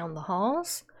runs down the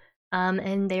halls,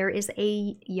 and there is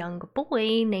a young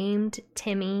boy named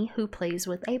Timmy who plays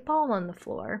with a ball on the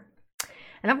floor.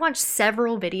 And I've watched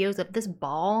several videos of this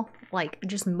ball, like,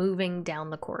 just moving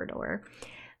down the corridor.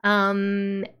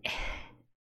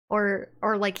 Or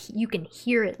like you can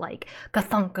hear it like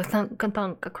ka-thunk, ka-thunk,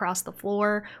 ka-thunk across the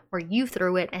floor, or you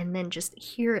threw it and then just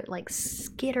hear it like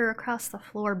skitter across the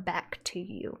floor back to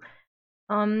you.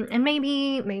 And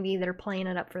maybe they're playing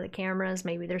it up for the cameras.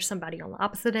 Maybe there's somebody on the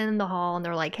opposite end of the hall and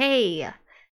they're like, hey, I'm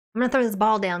gonna throw this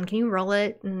ball down. Can you roll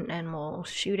it and we'll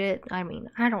shoot it? I mean,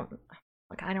 I don't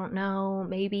know.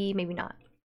 Maybe not.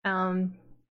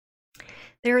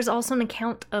 There is also an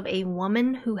account of a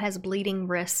woman who has bleeding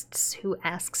wrists who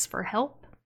asks for help.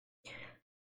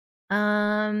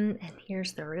 And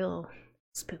here's the real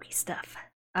spooky stuff.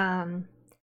 There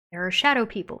are shadow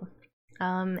people.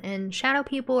 And shadow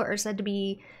people are said to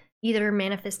be either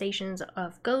manifestations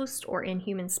of ghosts or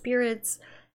inhuman spirits,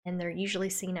 and they're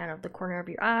usually seen out of the corner of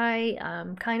your eye,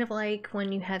 kind of like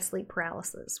when you have sleep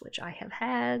paralysis, which I have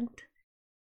had.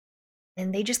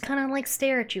 And they just kind of like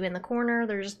stare at you in the corner.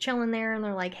 They're just chilling there and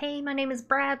they're like, hey, my name is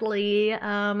Bradley.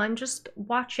 I'm just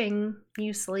watching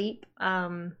you sleep.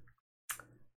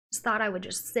 Just thought I would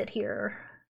just sit here,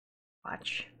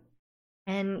 watch.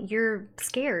 And you're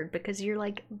scared because you're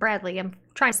like, Bradley, I'm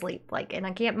trying to sleep, like, and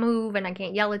I can't move and I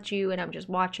can't yell at you, and I'm just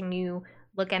watching you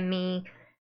look at me.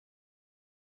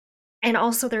 And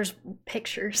also there's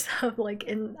pictures of like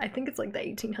I think it's like the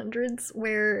 1800s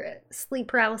where sleep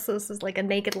paralysis is like a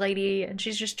naked lady and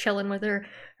she's just chilling with her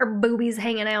boobies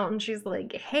hanging out, and she's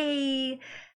like, hey,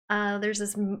 there's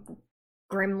this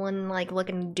gremlin like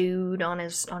looking dude on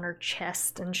her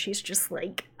chest, and she's just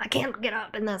like, I can't get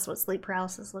up, and that's what sleep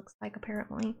paralysis looks like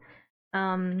apparently.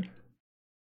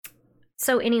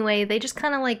 So anyway, they just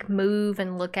kind of like move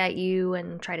and look at you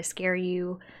and try to scare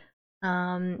you.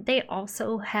 They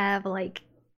also have like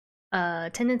a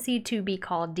tendency to be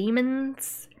called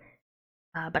demons,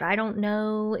 but I don't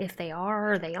know if they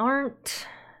are or they aren't.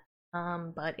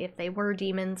 But if they were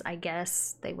demons, I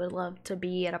guess they would love to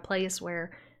be at a place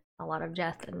where a lot of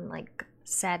death and like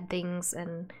sad things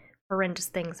and horrendous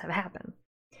things have happened.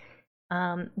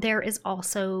 There is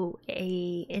also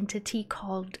a entity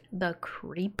called the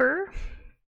Creeper,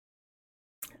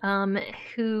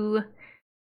 who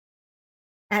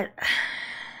at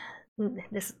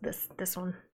this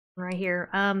one right here.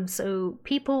 So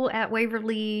people at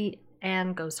Waverly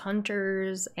and ghost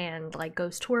hunters and like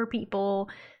ghost tour people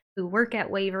who work at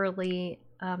Waverly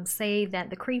say that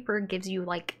the Creeper gives you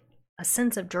like a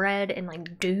sense of dread and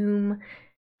like doom.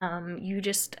 You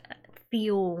just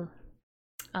feel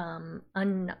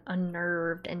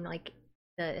unnerved, and like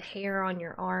the hair on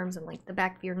your arms and like the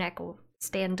back of your neck will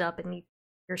stand up, and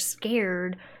you're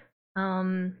scared.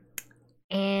 And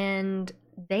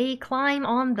they climb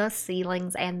on the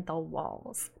ceilings and the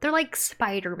walls. They're like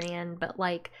Spider-Man, but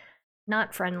like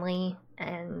not friendly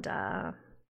and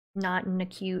not in a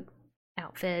cute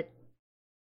outfit.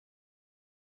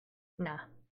 Nah.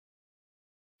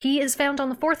 He is found on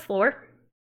the 4th floor,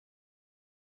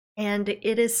 and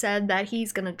it is said that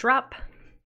he's gonna drop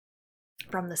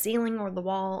from the ceiling or the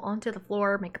wall onto the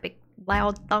floor, make a big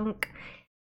loud thunk,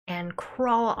 and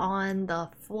crawl on the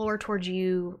floor towards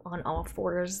you on all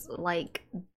fours like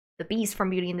the Beast from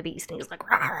Beauty and the Beast. And he's like,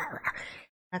 rah, rah, rah.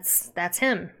 That's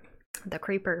him, the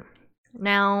Creeper.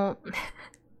 Now,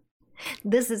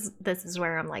 this is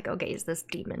where I'm like, okay, is this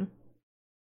demon?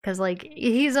 Because like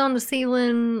he's on the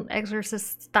ceiling,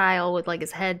 exorcist style, with like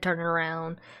his head turning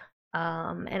around.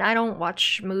 And I don't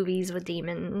watch movies with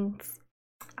demons.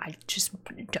 I just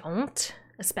don't.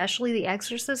 Especially The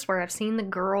Exorcist, where I've seen the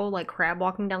girl like crab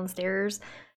walking down the stairs.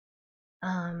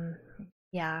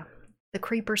 Yeah, the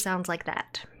Creeper sounds like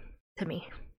that to me.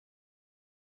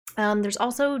 There's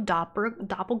also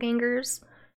doppelgangers,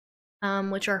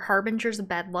 which are harbingers of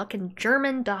bad luck. In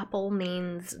German, doppel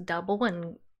means double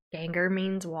and ganger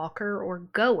means walker or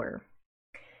goer.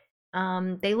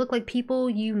 They look like people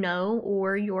you know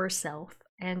or yourself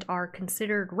and are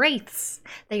considered wraiths.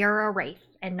 They are a wraith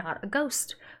and not a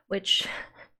ghost, which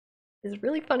is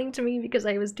really funny to me because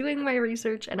I was doing my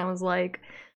research and I was like,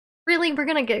 really, we're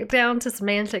gonna get down to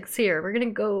semantics here. We're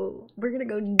gonna go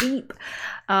deep.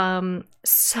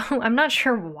 So I'm not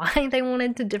sure why they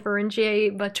wanted to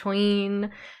differentiate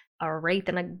between a wraith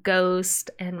and a ghost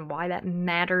and why that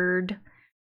mattered.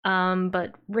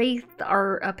 But wraiths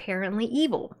are apparently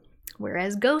evil,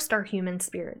 whereas ghosts are human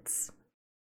spirits.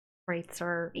 Wraiths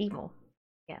are evil,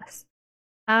 yes.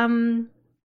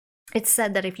 It's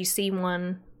said that if you see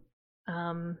one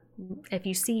that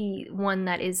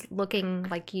is looking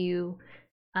like you,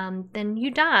 then you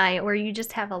die, or you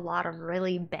just have a lot of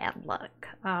really bad luck.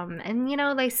 And you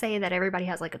know, they say that everybody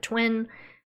has like a twin,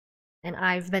 and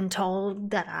I've been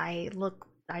told that I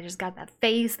just got that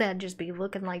face that'd just be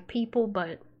looking like people,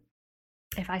 but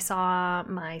if I saw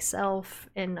myself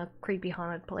in a creepy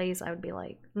haunted place, I would be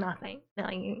like, nothing.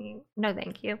 No,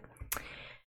 thank you.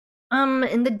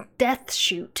 And the Death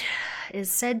Chute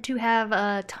is said to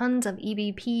have tons of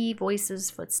EVP, voices,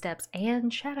 footsteps,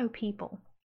 and shadow people.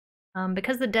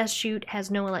 Because the Death Chute has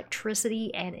no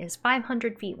electricity and is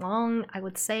 500 feet long, I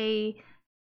would say,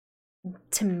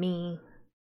 to me,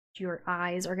 your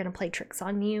eyes are gonna play tricks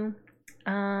on you.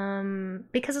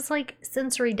 Because it's like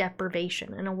sensory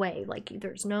deprivation in a way. Like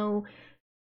there's no,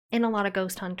 and a lot of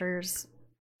ghost hunters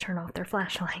turn off their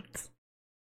flashlights.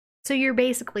 So you're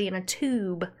basically in a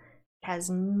tube, has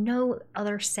no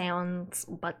other sounds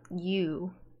but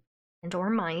you and or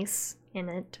mice in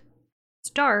it.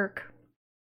 It's dark.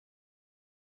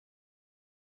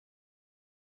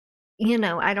 You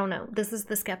know, I don't know. This is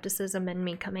the skepticism in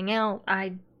me coming out.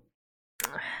 I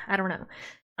don't know.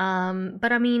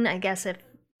 But I mean, I guess if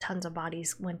tons of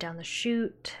bodies went down the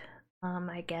chute,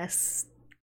 I guess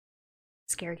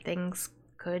scary things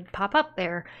could pop up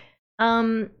there.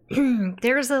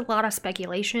 There's a lot of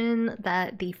speculation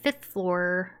that the 5th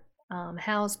floor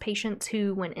housed patients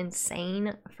who went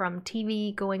insane from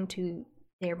TV going to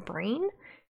their brain.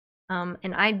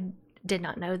 And I did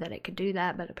not know that it could do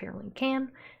that, but apparently it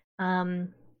can.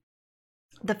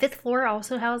 The 5th floor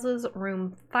also houses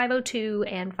room 502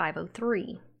 and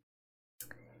 503.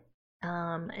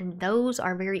 And those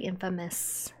are very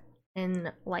infamous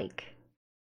in, like,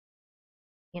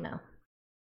 you know,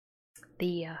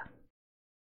 the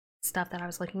stuff that I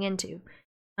was looking into.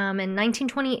 In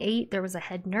 1928, there was a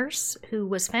head nurse who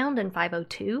was found in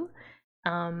 502.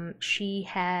 She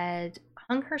had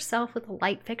hung herself with a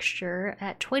light fixture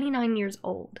at 29 years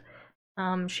old.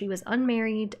 She was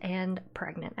unmarried and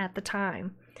pregnant at the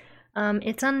time.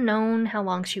 It's unknown how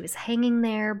long she was hanging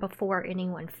there before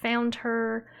anyone found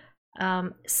her.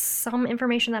 Some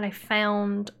information that I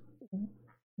found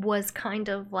was kind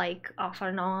of like off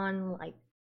and on, like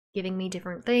giving me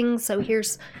different things. So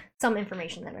here's some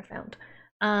information that I found.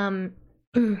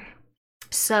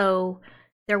 So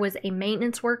there was a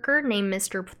maintenance worker named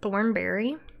Mr.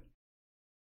 Thornberry.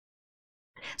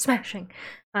 Smashing.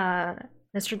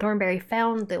 Mr. Thornberry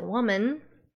found the woman,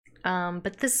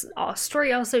 but this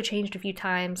story also changed a few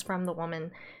times from the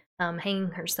woman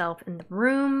hanging herself in the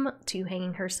room to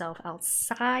hanging herself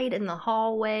outside in the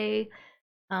hallway.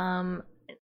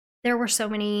 There were so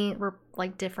many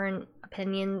like different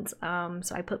opinions,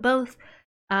 so I put both.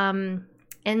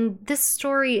 And this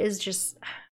story is just, I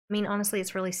mean, honestly,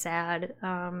 it's really sad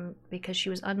because she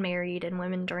was unmarried, and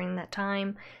women during that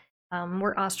time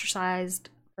were ostracized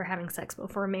for having sex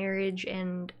before marriage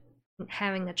and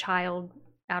having a child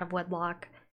out of wedlock.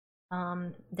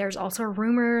 There's also a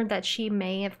rumor that she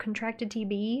may have contracted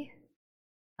TB,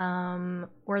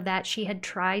 or that she had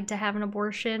tried to have an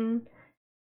abortion,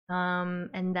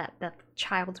 and that the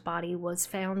child's body was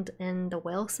found in the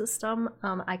well system.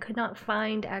 I could not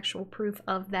find actual proof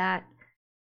of that.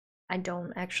 I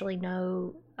don't actually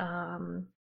know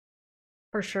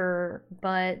for sure,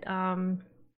 but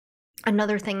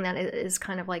another thing that is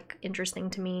kind of like interesting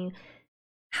to me,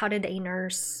 how did a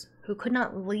nurse who could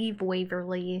not leave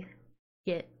Waverly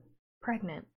get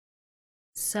pregnant?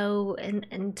 So,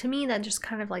 and to me that just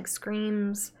kind of like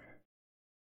screams,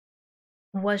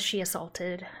 was she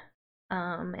assaulted?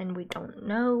 And we don't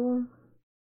know.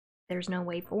 There's no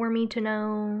way for me to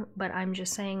know, but I'm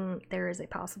just saying there is a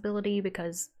possibility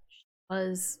because she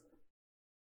was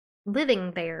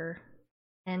living there,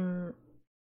 and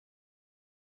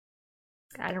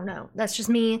I don't know. That's just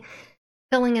me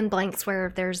filling in blanks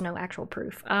where there's no actual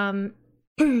proof.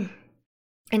 In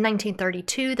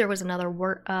 1932, there was another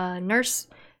nurse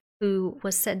who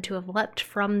was said to have leapt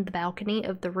from the balcony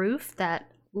of the roof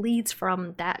that leads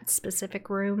from that specific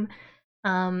room.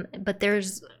 But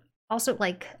there's also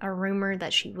like a rumor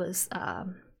that she was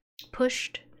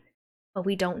pushed, but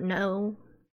we don't know.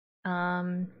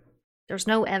 There's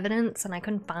no evidence, and I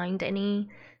couldn't find any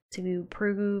to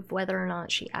prove whether or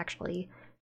not she actually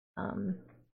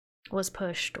was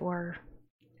pushed or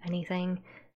anything.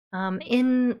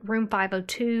 In room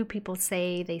 502, people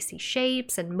say they see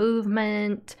shapes and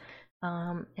movement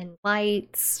and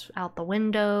lights out the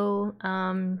window.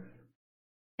 And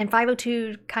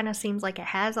 502 kind of seems like it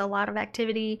has a lot of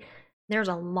activity. There's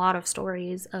a lot of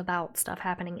stories about stuff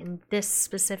happening in this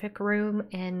specific room,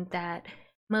 and that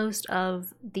most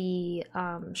of the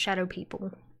shadow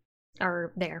people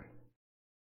are there.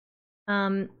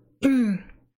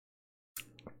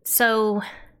 So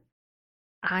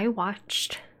I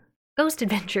watched Ghost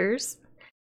Adventures,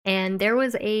 and there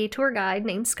was a tour guide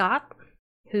named Scott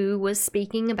who was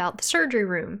speaking about the surgery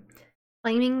room,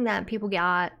 claiming that people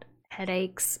got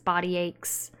headaches, body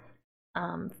aches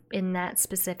in that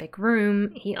specific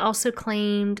room. He also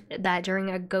claimed that during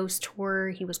a ghost tour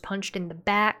he was punched in the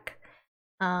back,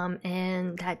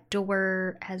 and that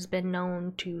door has been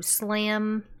known to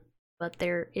slam, but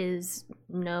there is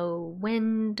no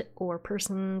wind or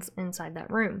persons inside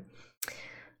that room.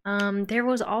 There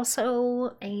was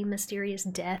also a mysterious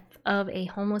death of a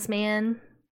homeless man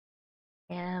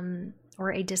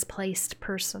or a displaced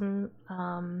person.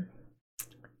 I'm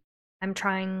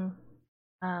trying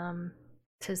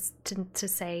to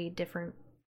say different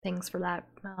things for that.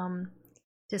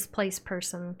 Displaced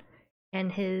person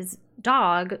and his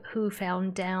dog who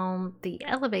found down the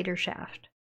elevator shaft.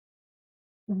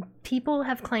 People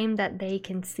have claimed that they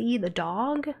can see the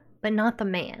dog, but not the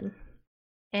man.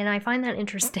 And I find that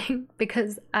interesting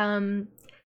because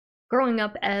growing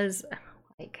up as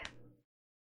like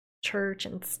church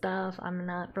and stuff, I'm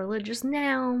not religious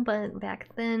now, but back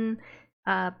then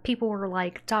people were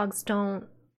like, dogs don't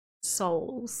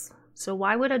souls. So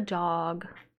why would a dog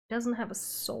who doesn't have a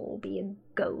soul be a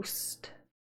ghost?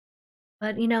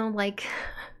 But you know, like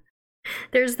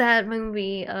there's that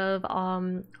movie of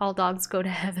All Dogs Go to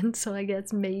Heaven, so I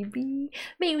guess maybe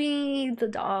the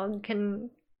dog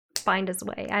can find his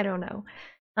way. I don't know.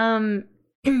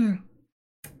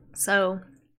 So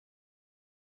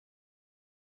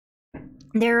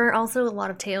there are also a lot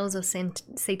of tales of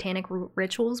satanic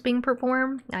rituals being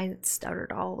performed. I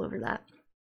stuttered all over that.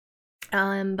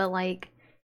 But like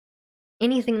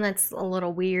anything that's a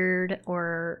little weird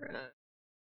or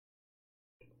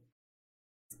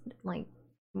like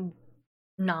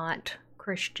not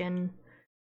Christian,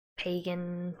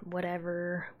 pagan,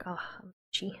 whatever. Oh, I'm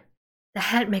itchy.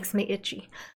 That makes me itchy.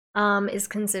 Is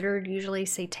considered usually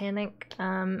satanic.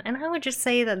 And I would just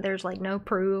say that there's like no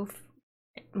proof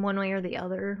one way or the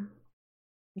other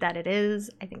that it is.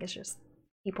 I think it's just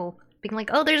people being like,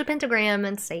 oh, there's a pentagram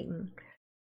and Satan.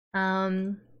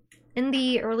 In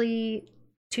the early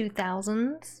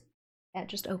 2000s, that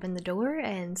just opened the door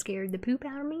and scared the poop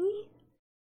out of me.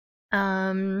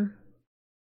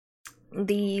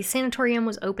 the sanatorium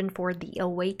was open for the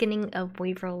Awakening of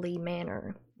Waverly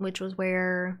Manor, which was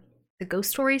where the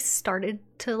ghost stories started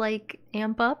to like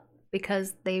amp up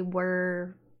because they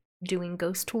were doing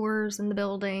ghost tours in the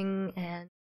building and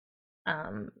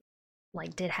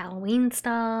like did Halloween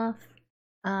stuff.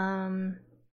 And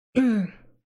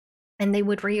they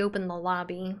would reopen the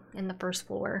lobby in the first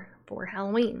floor for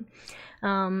Halloween.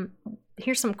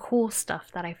 Here's some cool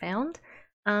stuff that I found.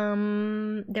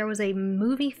 There was a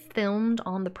movie filmed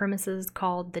on the premises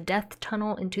called The Death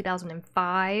Tunnel in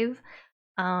 2005,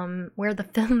 where the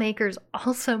filmmakers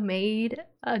also made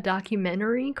a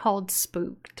documentary called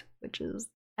Spooked, which is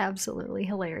absolutely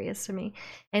hilarious to me.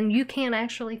 And you can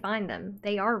actually find them.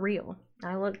 They are real.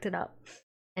 I looked it up.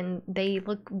 And they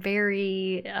look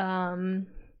very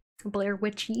Blair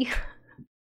Witchy.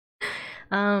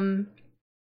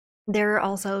 There are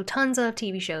also tons of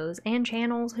TV shows and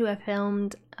channels who have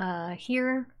filmed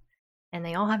here, and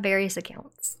they all have various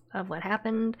accounts of what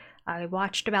happened. I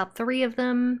watched about 3 of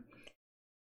them,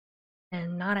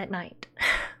 and not at night,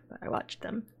 but I watched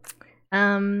them.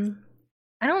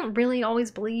 I don't really always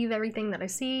believe everything that I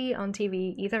see on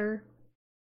TV either,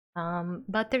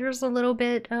 but there's a little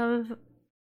bit of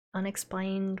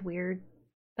unexplained weird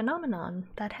phenomenon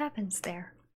that happens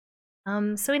there.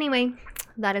 So anyway,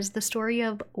 that is the story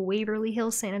of Waverly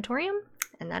Hills Sanatorium,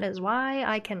 and that is why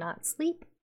I cannot sleep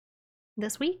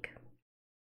this week.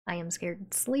 I am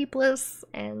scared sleepless,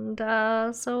 and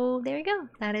so there you go.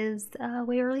 That is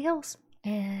Waverly Hills.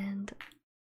 And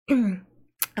I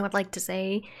would like to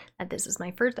say that this is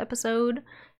my first episode.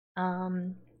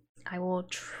 I will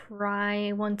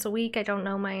try once a week. I don't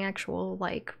know my actual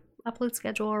like upload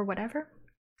schedule or whatever,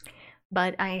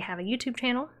 but I have a YouTube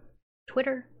channel,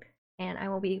 Twitter, and I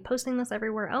will be posting this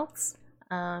everywhere else.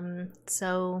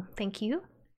 So thank you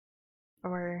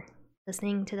for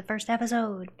listening to the first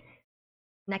episode.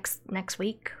 Next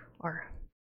week, or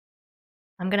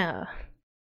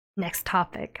next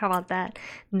topic, how about that?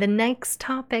 The next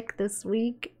topic this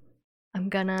week I'm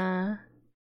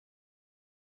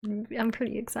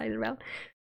pretty excited about.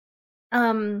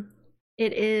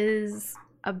 It is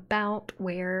about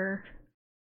where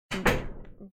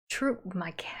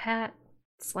my cat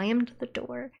slammed the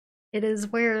door. It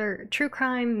is where true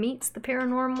crime meets the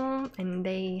paranormal, and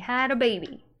they had a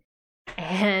baby.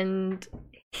 And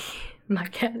my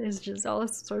cat is just all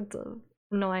sorts of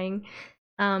annoying.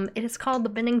 It is called the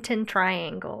Bennington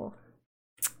Triangle,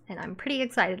 and I'm pretty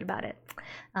excited about it.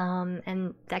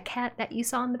 And that cat that you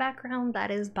saw in the background,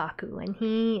 that is Baku, and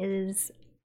he is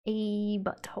a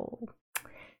butthole.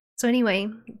 So anyway,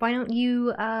 why don't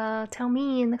you tell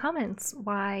me in the comments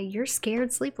why you're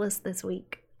scared sleepless this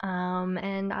week?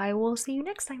 And I will see you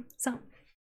next time. So,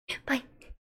 bye.